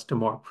addressed to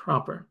Moore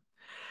proper.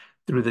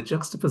 Through the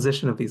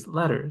juxtaposition of these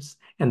letters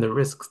and the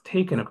risks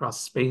taken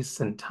across space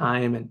and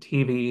time and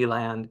TV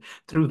land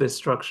through this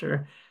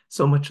structure,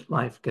 so much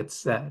life gets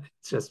said.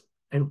 It's just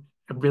I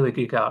really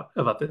geek out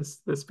about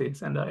this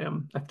piece, and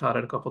I've taught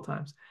it a couple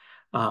times,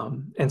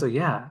 and so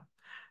yeah,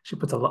 she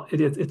puts a lot.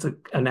 It's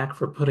a knack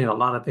for putting a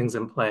lot of things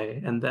in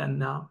play and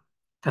then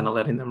kind of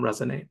letting them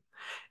resonate.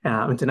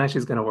 And tonight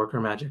she's going to work her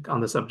magic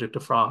on the subject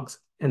of frogs,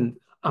 and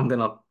I'm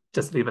going to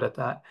just leave it at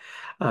that.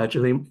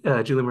 Julie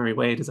Marie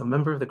Wade is a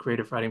member of the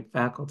creative writing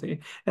faculty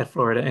at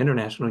Florida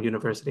International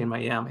University in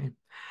Miami.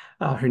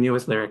 Her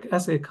newest lyric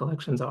essay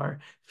collections are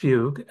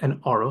Fugue, an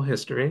Oral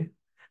History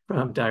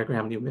from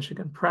Diagram New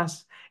Michigan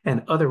Press,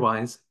 and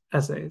Otherwise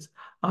Essays,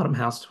 Autumn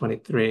House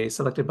 23,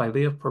 selected by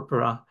Leah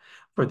Purpura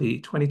for the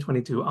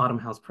 2022 Autumn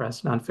House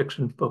Press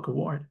Nonfiction Book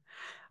Award.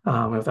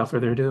 Without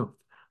further ado,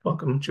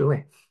 welcome,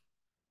 Julie.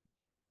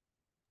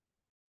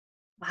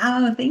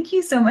 Wow, thank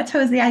you so much,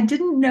 Jose. I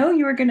didn't know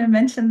you were going to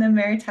mention the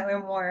Mary Tyler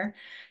Moore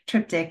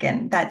triptych,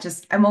 and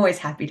I'm always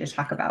happy to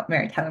talk about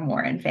Mary Tyler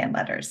Moore and fan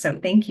letters. So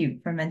thank you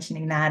for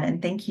mentioning that,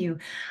 and thank you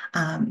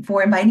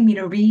for inviting me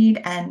to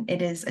read. And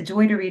it is a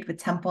joy to read with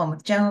Temple and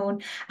with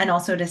Joan, and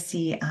also to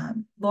see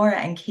Laura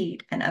and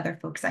Kate and other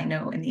folks I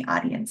know in the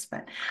audience.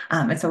 But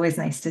it's always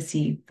nice to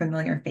see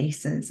familiar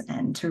faces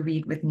and to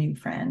read with new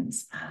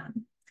friends.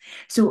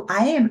 So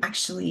I am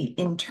actually,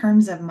 in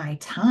terms of my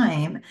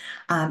time,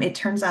 it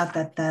turns out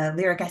that the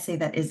lyric essay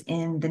that is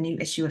in the new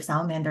issue of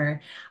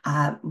Salamander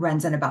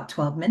runs at about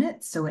 12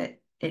 minutes. So it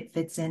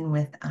fits in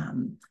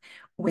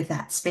with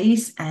that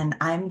space. And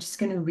I'm just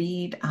going to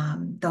read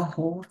the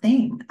whole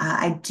thing.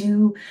 I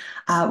do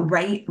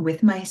write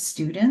with my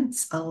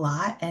students a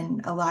lot,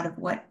 and a lot of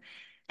what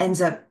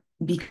ends up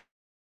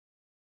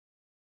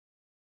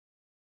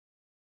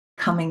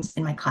coming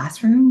in my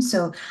classroom.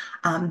 So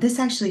this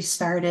actually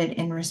started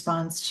in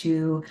response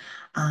to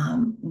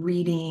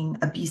reading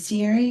a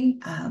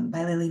bestiary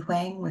by Lily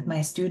Huang with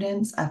my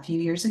students a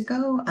few years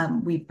ago.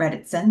 We've read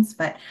it since,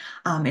 but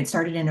it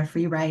started in a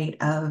free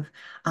write of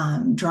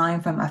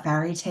drawing from a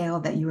fairy tale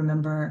that you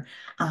remember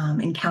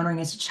encountering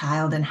as a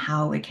child and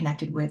how it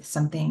connected with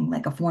something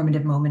like a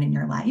formative moment in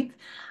your life.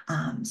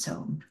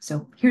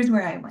 So here's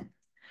where I went.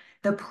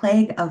 The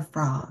Plague of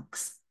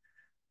Frogs.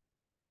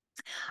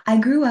 I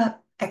grew up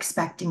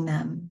expecting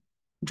them,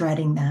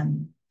 dreading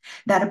them,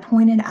 that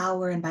appointed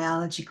hour in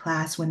biology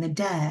class when the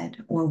dead,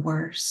 or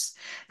worse,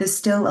 the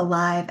still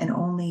alive and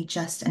only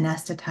just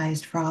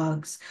anesthetized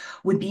frogs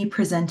would be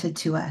presented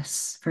to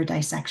us for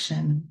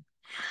dissection.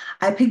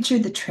 I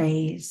pictured the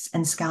trays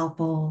and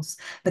scalpels,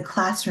 the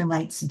classroom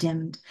lights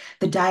dimmed,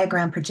 the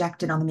diagram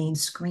projected on the main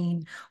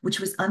screen, which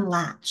was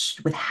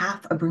unlatched with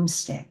half a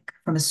broomstick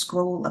from a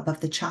scroll above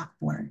the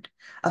chalkboard,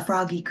 a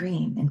froggy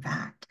green, in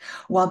fact,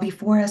 while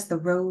before us the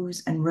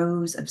rows and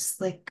rows of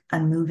slick,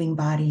 unmoving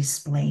bodies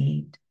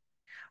splayed.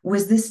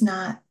 Was this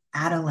not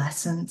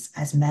adolescence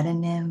as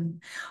metonym?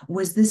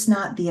 Was this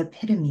not the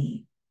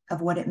epitome of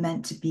what it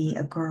meant to be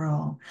a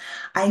girl?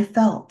 I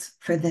felt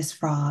for this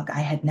frog I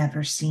had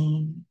never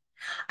seen.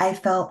 I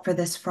felt for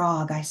this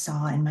frog I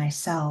saw in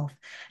myself,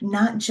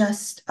 not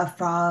just a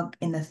frog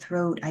in the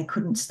throat I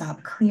couldn't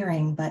stop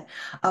clearing, but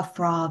a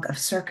frog of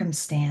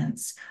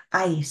circumstance,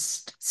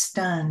 iced,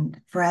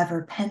 stunned,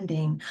 forever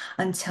pending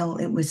until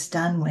it was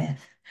done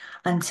with,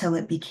 until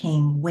it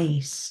became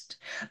waste.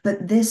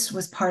 But this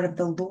was part of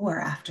the lore,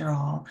 after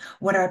all,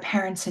 what our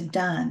parents had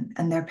done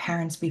and their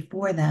parents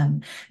before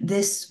them.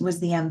 This was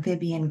the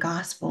amphibian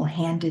gospel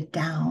handed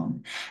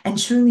down. And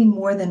surely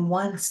more than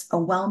once, a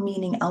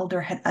well-meaning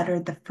elder had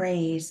uttered the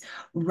phrase,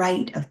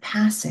 rite of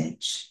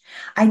passage.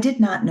 I did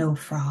not know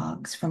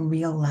frogs from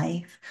real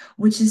life,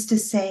 which is to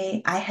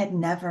say, I had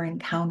never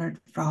encountered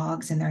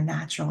frogs in their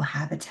natural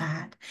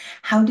habitat.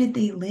 How did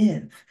they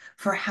live?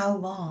 For how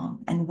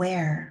long? And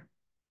where?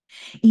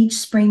 Each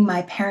spring,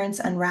 my parents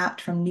unwrapped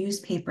from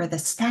newspaper the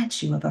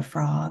statue of a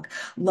frog,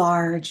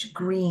 large,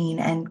 green,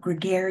 and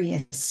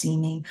gregarious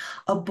seeming,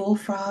 a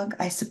bullfrog,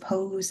 I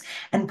suppose,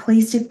 and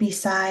placed it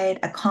beside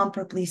a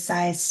comparably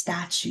sized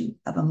statue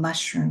of a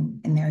mushroom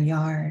in their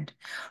yard.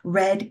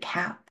 Red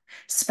cap,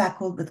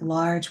 speckled with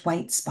large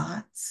white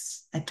spots.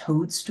 A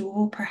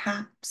toadstool,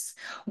 perhaps?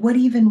 What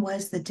even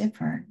was the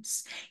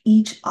difference?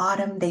 Each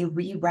autumn, they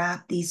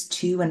rewrapped these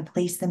two and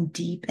placed them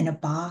deep in a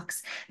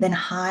box, then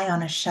high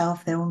on a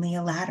shelf that only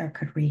a ladder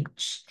could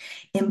reach.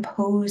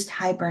 Imposed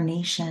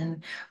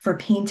hibernation for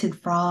painted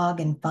frog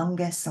and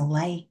fungus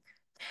alike.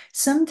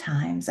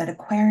 Sometimes at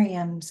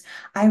aquariums,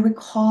 I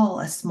recall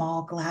a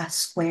small glass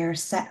square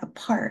set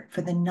apart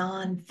for the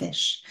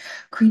non-fish,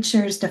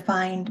 creatures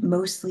defined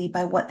mostly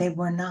by what they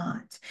were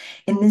not.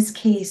 In this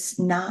case,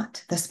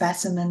 not the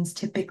specimens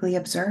typically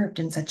observed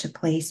in such a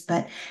place,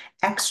 but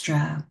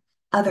extra,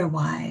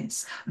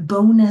 otherwise,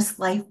 bonus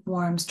life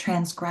forms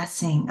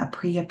transgressing a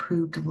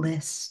pre-approved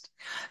list.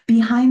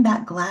 Behind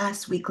that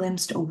glass, we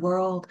glimpsed a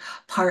world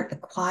part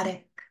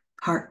aquatic,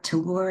 part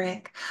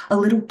telluric, a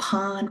little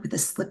pond with a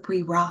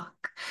slippery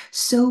rock,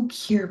 so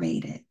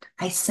curated,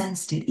 I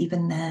sensed it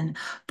even then,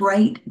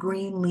 bright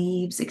green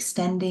leaves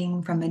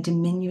extending from a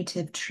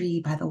diminutive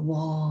tree by the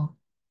wall.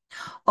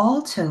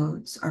 All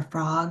toads are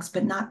frogs,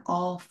 but not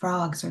all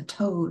frogs are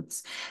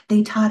toads.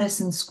 They taught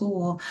us in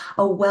school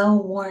a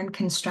well-worn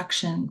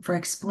construction for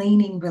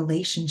explaining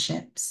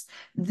relationships.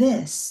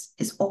 This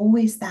is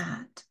always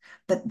that,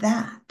 but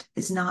that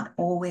is not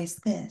always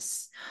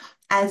this.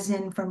 As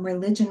in from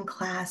religion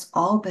class,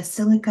 all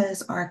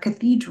basilicas are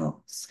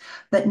cathedrals,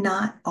 but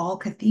not all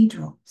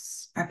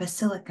cathedrals are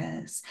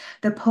basilicas.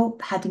 The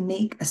Pope had to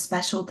make a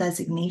special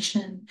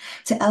designation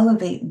to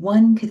elevate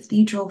one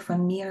cathedral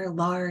from mere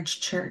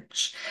large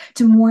church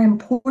to more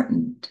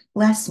important,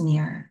 less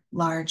mere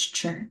large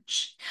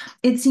church.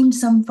 It seemed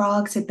some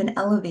frogs had been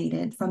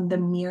elevated from the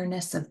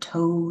mereness of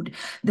toad,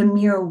 the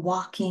mere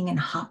walking and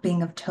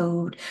hopping of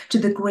toad, to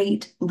the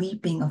great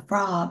leaping of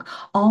frog,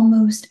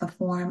 almost a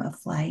form of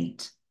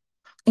flight.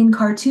 In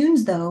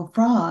cartoons, though,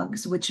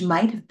 frogs, which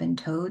might have been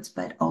toads,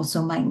 but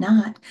also might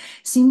not,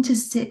 seemed to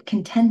sit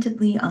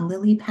contentedly on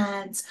lily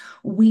pads,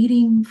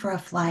 waiting for a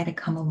fly to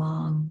come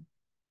along.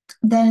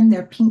 Then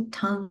their pink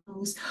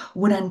tongues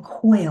would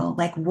uncoil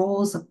like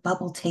rolls of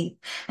bubble tape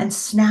and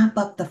snap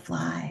up the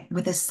fly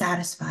with a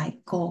satisfied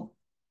gulp.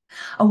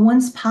 A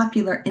once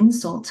popular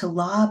insult to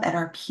lob at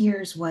our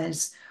peers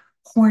was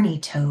horny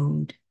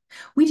toad.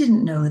 We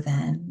didn't know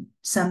then,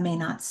 some may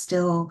not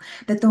still,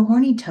 that the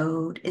horny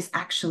toad is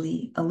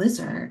actually a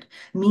lizard,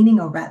 meaning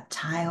a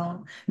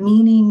reptile,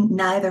 meaning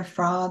neither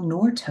frog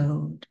nor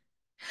toad.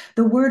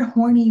 The word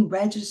horny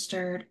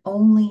registered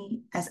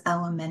only as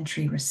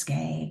elementary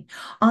risque,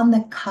 on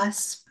the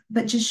cusp,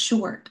 but just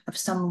short of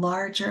some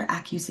larger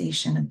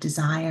accusation of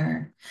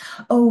desire.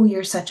 Oh,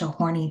 you're such a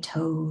horny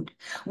toad,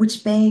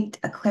 which begged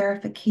a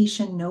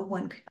clarification no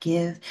one could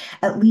give,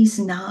 at least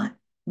not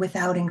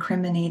without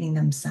incriminating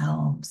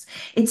themselves.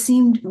 It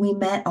seemed we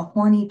meant a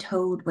horny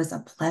toad was a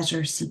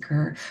pleasure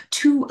seeker,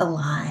 too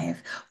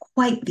alive,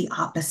 quite the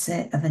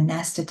opposite of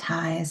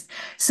anesthetized,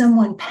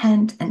 someone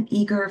pent and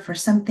eager for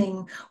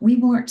something we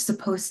weren't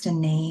supposed to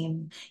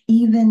name,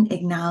 even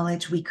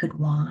acknowledge we could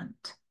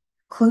want.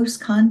 Close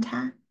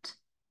contact?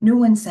 No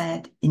one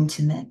said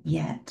intimate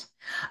yet.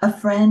 A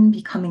friend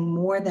becoming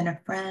more than a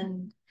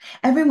friend.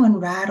 Everyone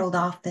rattled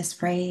off this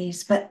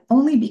phrase, but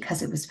only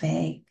because it was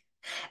vague.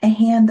 A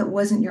hand that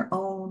wasn't your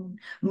own,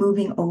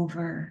 moving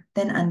over,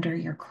 then under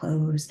your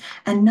clothes.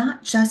 And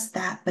not just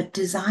that, but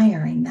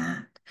desiring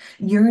that,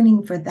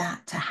 yearning for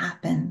that to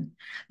happen.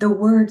 The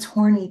words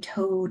horny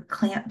toad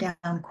clamped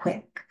down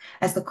quick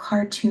as the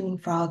cartoon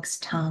frog's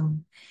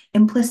tongue.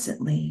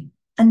 Implicitly,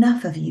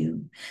 enough of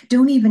you.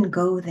 Don't even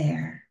go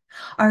there.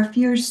 Our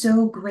fear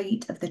so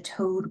great of the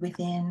toad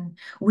within,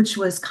 which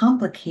was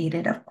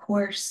complicated, of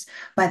course,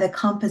 by the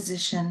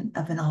composition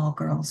of an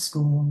all-girls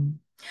school.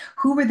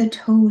 Who were the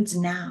toads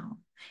now,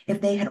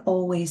 if they had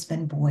always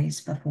been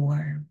boys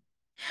before?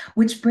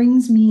 Which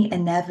brings me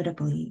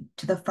inevitably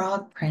to the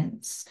Frog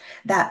Prince,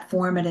 that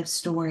formative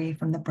story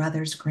from the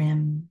Brothers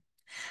Grimm.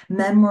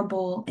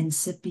 Memorable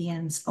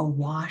incipients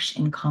awash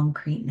in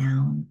concrete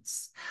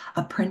nouns.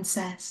 A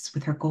princess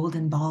with her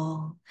golden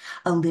ball,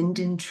 a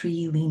linden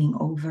tree leaning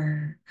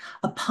over,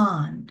 a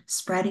pond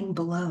spreading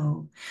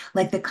below,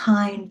 like the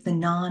kind the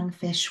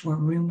non-fish were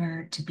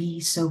rumored to be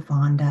so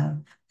fond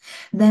of.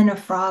 Then a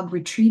frog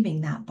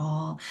retrieving that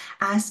ball,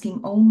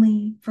 asking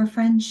only for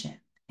friendship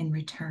in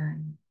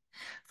return.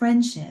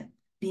 Friendship,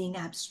 being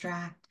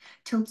abstract,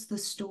 tilts the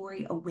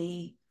story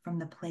away from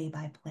the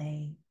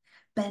play-by-play,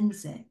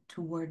 bends it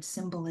toward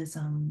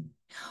symbolism.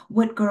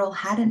 What girl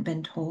hadn't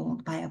been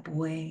told by a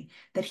boy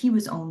that he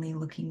was only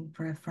looking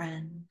for a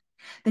friend,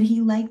 that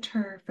he liked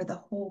her for the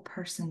whole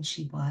person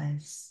she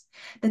was,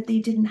 that they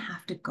didn't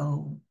have to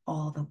go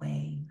all the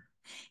way?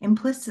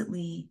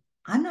 Implicitly,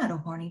 I'm not a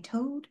horny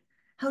toad.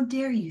 How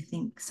dare you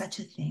think such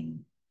a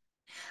thing?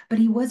 But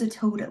he was a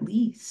toad at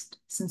least,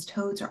 since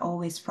toads are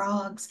always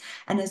frogs,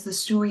 and as the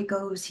story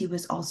goes, he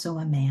was also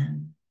a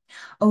man.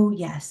 Oh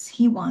yes,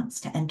 he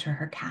wants to enter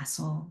her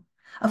castle.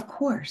 Of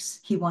course,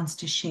 he wants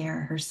to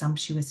share her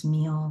sumptuous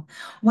meal.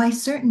 Why,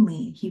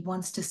 certainly, he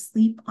wants to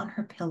sleep on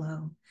her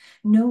pillow.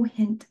 No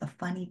hint of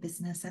funny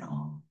business at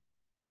all.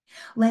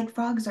 Like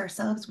frogs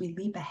ourselves, we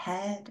leap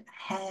ahead,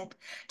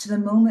 to the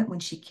moment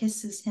when she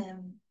kisses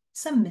him.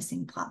 Some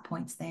missing plot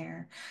points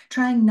there,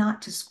 trying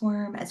not to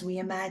squirm as we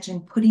imagine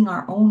putting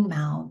our own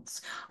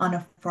mouths on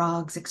a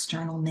frog's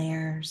external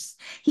nares.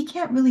 He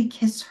can't really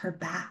kiss her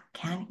back,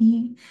 can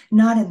he?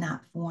 Not in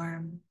that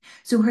form.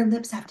 So her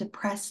lips have to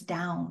press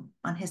down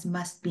on his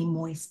must-be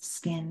moist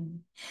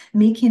skin,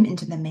 make him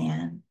into the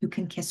man who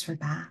can kiss her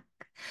back,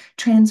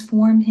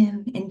 transform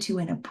him into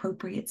an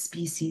appropriate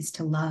species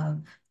to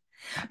love.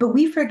 But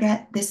we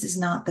forget this is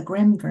not the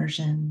grim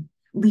version.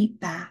 Leap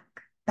back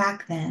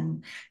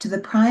then, to the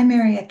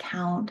primary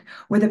account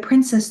where the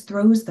princess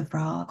throws the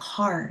frog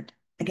hard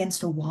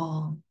against a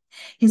wall,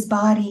 his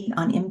body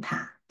on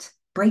impact,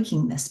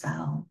 breaking the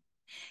spell.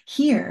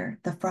 Here,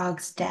 the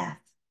frog's death,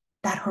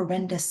 that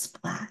horrendous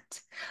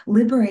splat,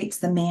 liberates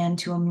the man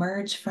to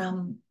emerge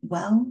from,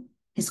 well,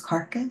 his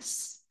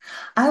carcass.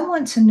 I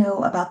want to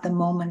know about the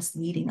moments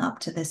leading up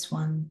to this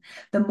one,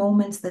 the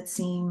moments that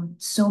seem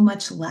so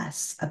much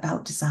less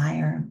about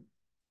desire.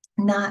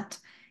 Not,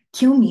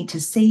 kill me to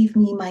save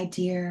me, my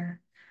dear.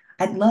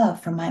 I'd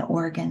love for my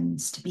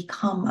organs to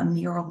become a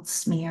mural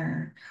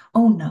smear.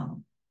 Oh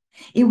no.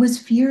 It was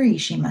fury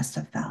she must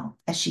have felt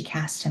as she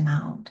cast him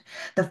out.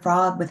 The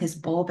frog with his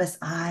bulbous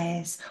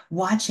eyes,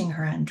 watching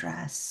her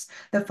undress.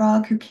 The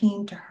frog who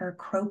came to her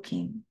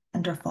croaking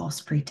under false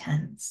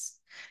pretense.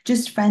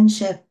 Just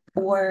friendship,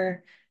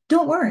 or,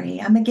 don't worry,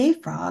 I'm a gay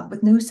frog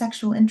with no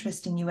sexual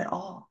interest in you at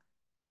all.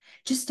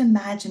 Just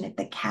imagine if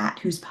the cat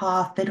whose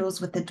paw fiddles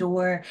with the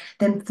door,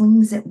 then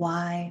flings it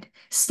wide,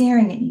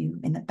 staring at you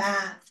in the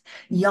bath,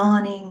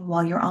 yawning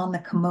while you're on the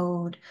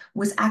commode,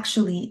 was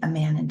actually a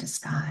man in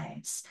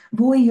disguise.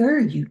 Voyeur,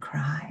 you'd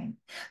cry.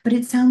 But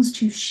it sounds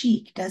too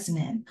chic, doesn't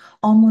it?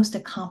 Almost a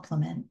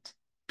compliment.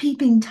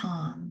 Peeping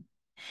Tom.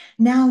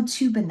 Now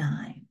too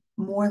benign,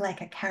 more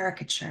like a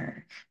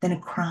caricature than a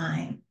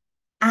crime.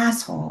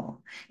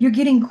 Asshole, you're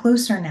getting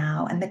closer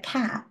now, and the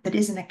cat that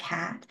isn't a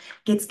cat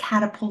gets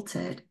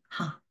catapulted,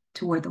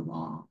 toward the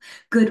wall.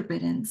 Good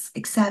riddance,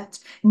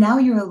 except now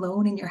you're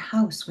alone in your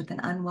house with an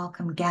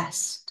unwelcome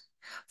guest.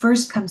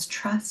 First comes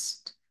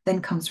trust,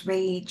 then comes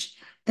rage,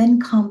 then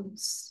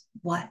comes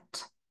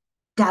what?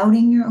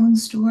 Doubting your own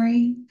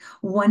story,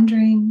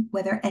 wondering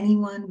whether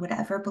anyone would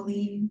ever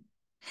believe.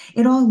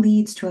 It all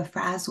leads to a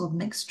frazzled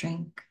mixed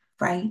drink,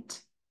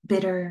 fright,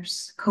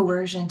 bitters,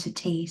 coercion to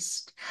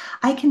taste.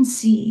 I can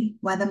see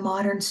why the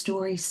modern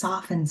story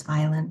softens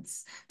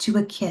violence to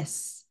a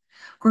kiss.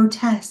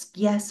 Grotesque,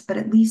 yes, but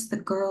at least the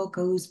girl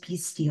goes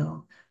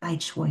bestial by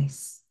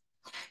choice.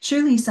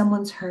 Surely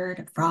someone's heard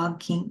of frog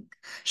kink.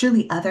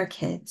 Surely other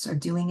kids are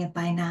doing it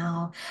by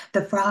now.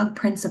 The frog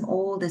prince of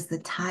old is the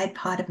Tide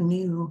Pod of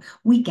new.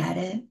 We get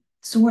it,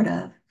 sort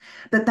of.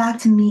 But back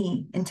to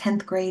me in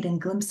 10th grade and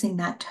glimpsing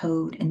that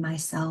toad in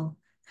myself.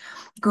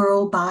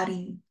 Girl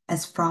body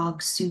as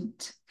frog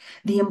suit.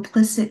 The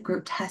implicit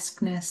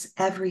grotesqueness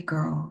every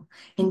girl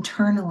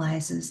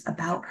internalizes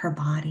about her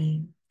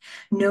body.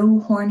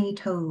 No horny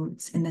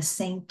toads in the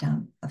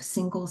sanctum of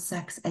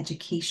single-sex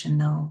education,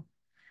 though.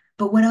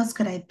 But what else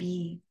could I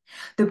be?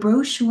 The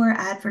brochure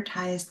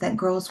advertised that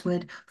girls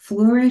would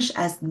flourish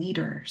as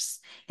leaders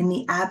in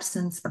the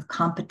absence of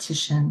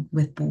competition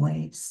with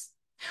boys.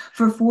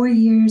 For 4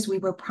 years, we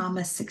were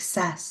promised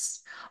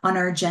success on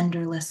our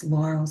genderless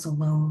laurels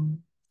alone.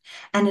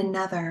 And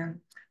another,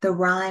 the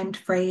rhymed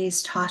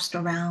phrase tossed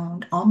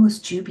around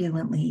almost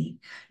jubilantly,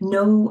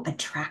 no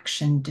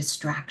attraction,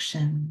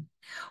 distraction.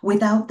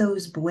 Without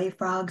those boy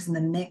frogs in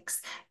the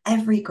mix,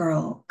 every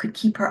girl could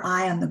keep her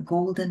eye on the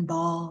golden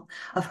ball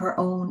of her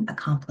own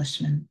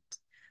accomplishment.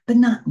 But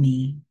not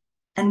me.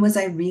 And was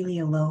I really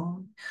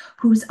alone,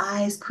 whose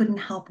eyes couldn't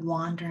help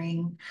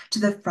wandering to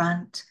the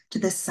front, to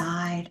the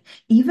side,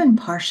 even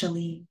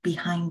partially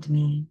behind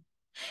me?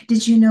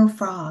 Did you know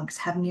frogs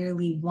have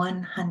nearly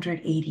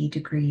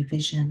 180-degree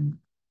vision?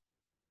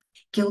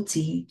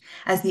 Guilty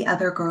as the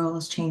other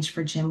girls changed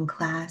for gym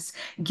class,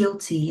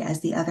 guilty as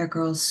the other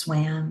girls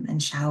swam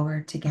and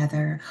showered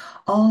together.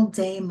 All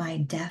day my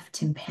deaf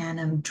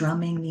tympanum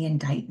drumming the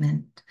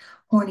indictment.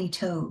 Horny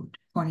toad,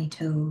 horny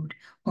toad,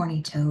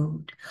 horny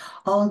toad.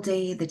 All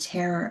day the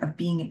terror of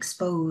being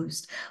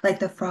exposed, like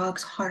the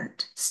frog's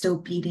heart still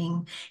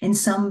beating in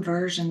some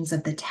versions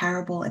of the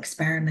terrible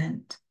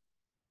experiment.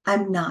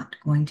 I'm not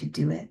going to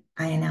do it,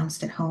 I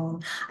announced at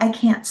home. I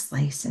can't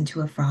slice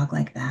into a frog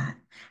like that.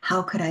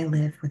 How could I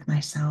live with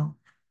myself?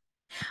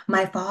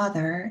 My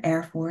father,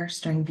 Air Force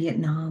during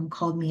Vietnam,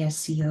 called me a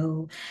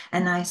CO,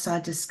 and I saw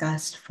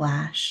disgust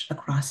flash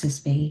across his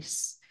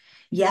face.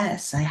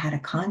 Yes, I had a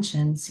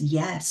conscience.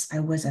 Yes, I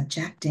was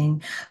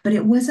objecting, but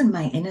it wasn't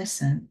my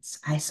innocence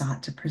I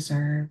sought to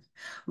preserve,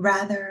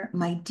 rather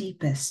my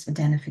deepest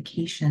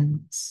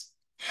identifications.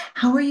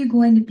 How are you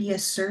going to be a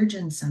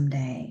surgeon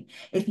someday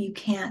if you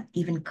can't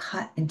even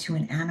cut into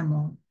an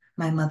animal?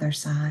 My mother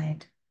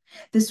sighed.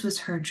 This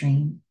was her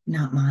dream,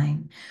 not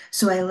mine,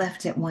 so I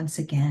left it once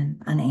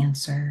again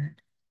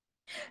unanswered.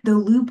 The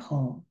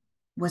loophole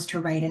was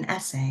to write an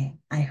essay,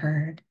 I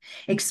heard,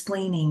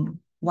 explaining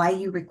why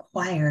you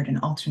required an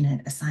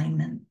alternate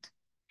assignment.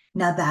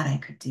 Now that I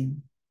could do.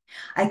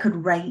 I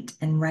could write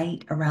and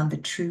write around the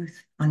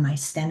truth on my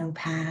steno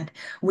pad,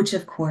 which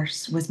of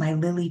course was my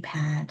lily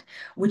pad,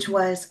 which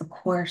was of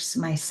course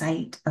my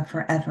site of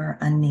forever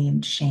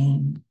unnamed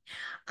shame.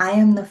 I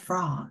am the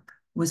frog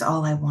was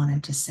all I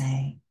wanted to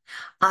say.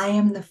 I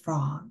am the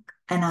frog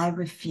and I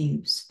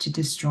refuse to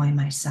destroy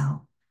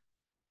myself.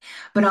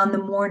 But on the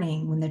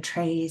morning when the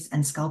trays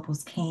and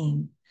scalpels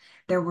came,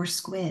 there were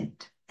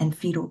squid and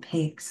fetal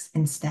pigs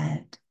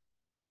instead.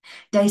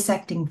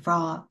 Dissecting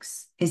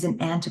frogs is an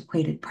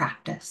antiquated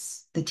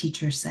practice, the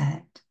teacher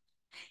said.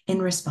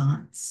 In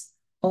response,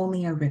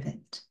 only a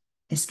rivet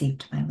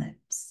escaped my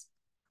lips.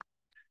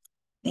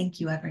 Thank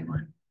you,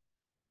 everyone.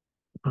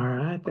 All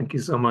right. Thank you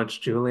so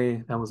much,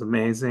 Julie. That was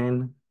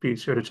amazing. Be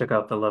sure to check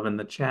out the love in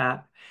the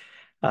chat.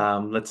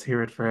 Let's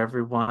hear it for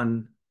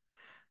everyone.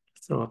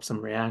 Throw up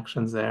some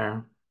reactions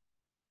there.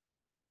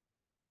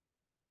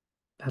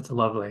 That's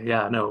lovely.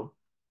 Yeah, no,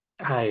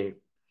 I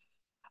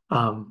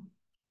um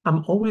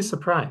I'm always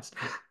surprised.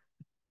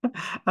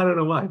 I don't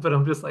know why, but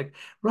I'm just like,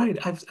 right,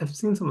 I've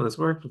seen some of this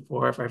work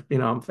before. If I've,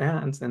 I'm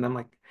fans, and I'm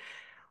like,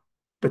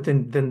 but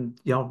then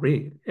y'all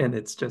read, and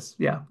it's just,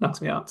 yeah,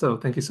 knocks me out. So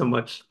thank you so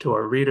much to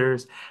our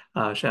readers.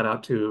 Shout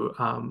out to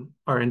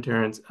our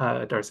interns,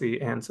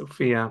 Darcy and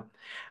Sophia.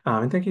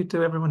 And thank you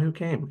to everyone who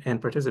came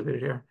and participated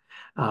here.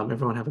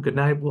 Everyone have a good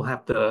night. We'll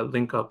have the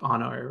link up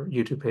on our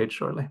YouTube page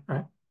shortly. All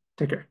right,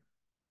 take care.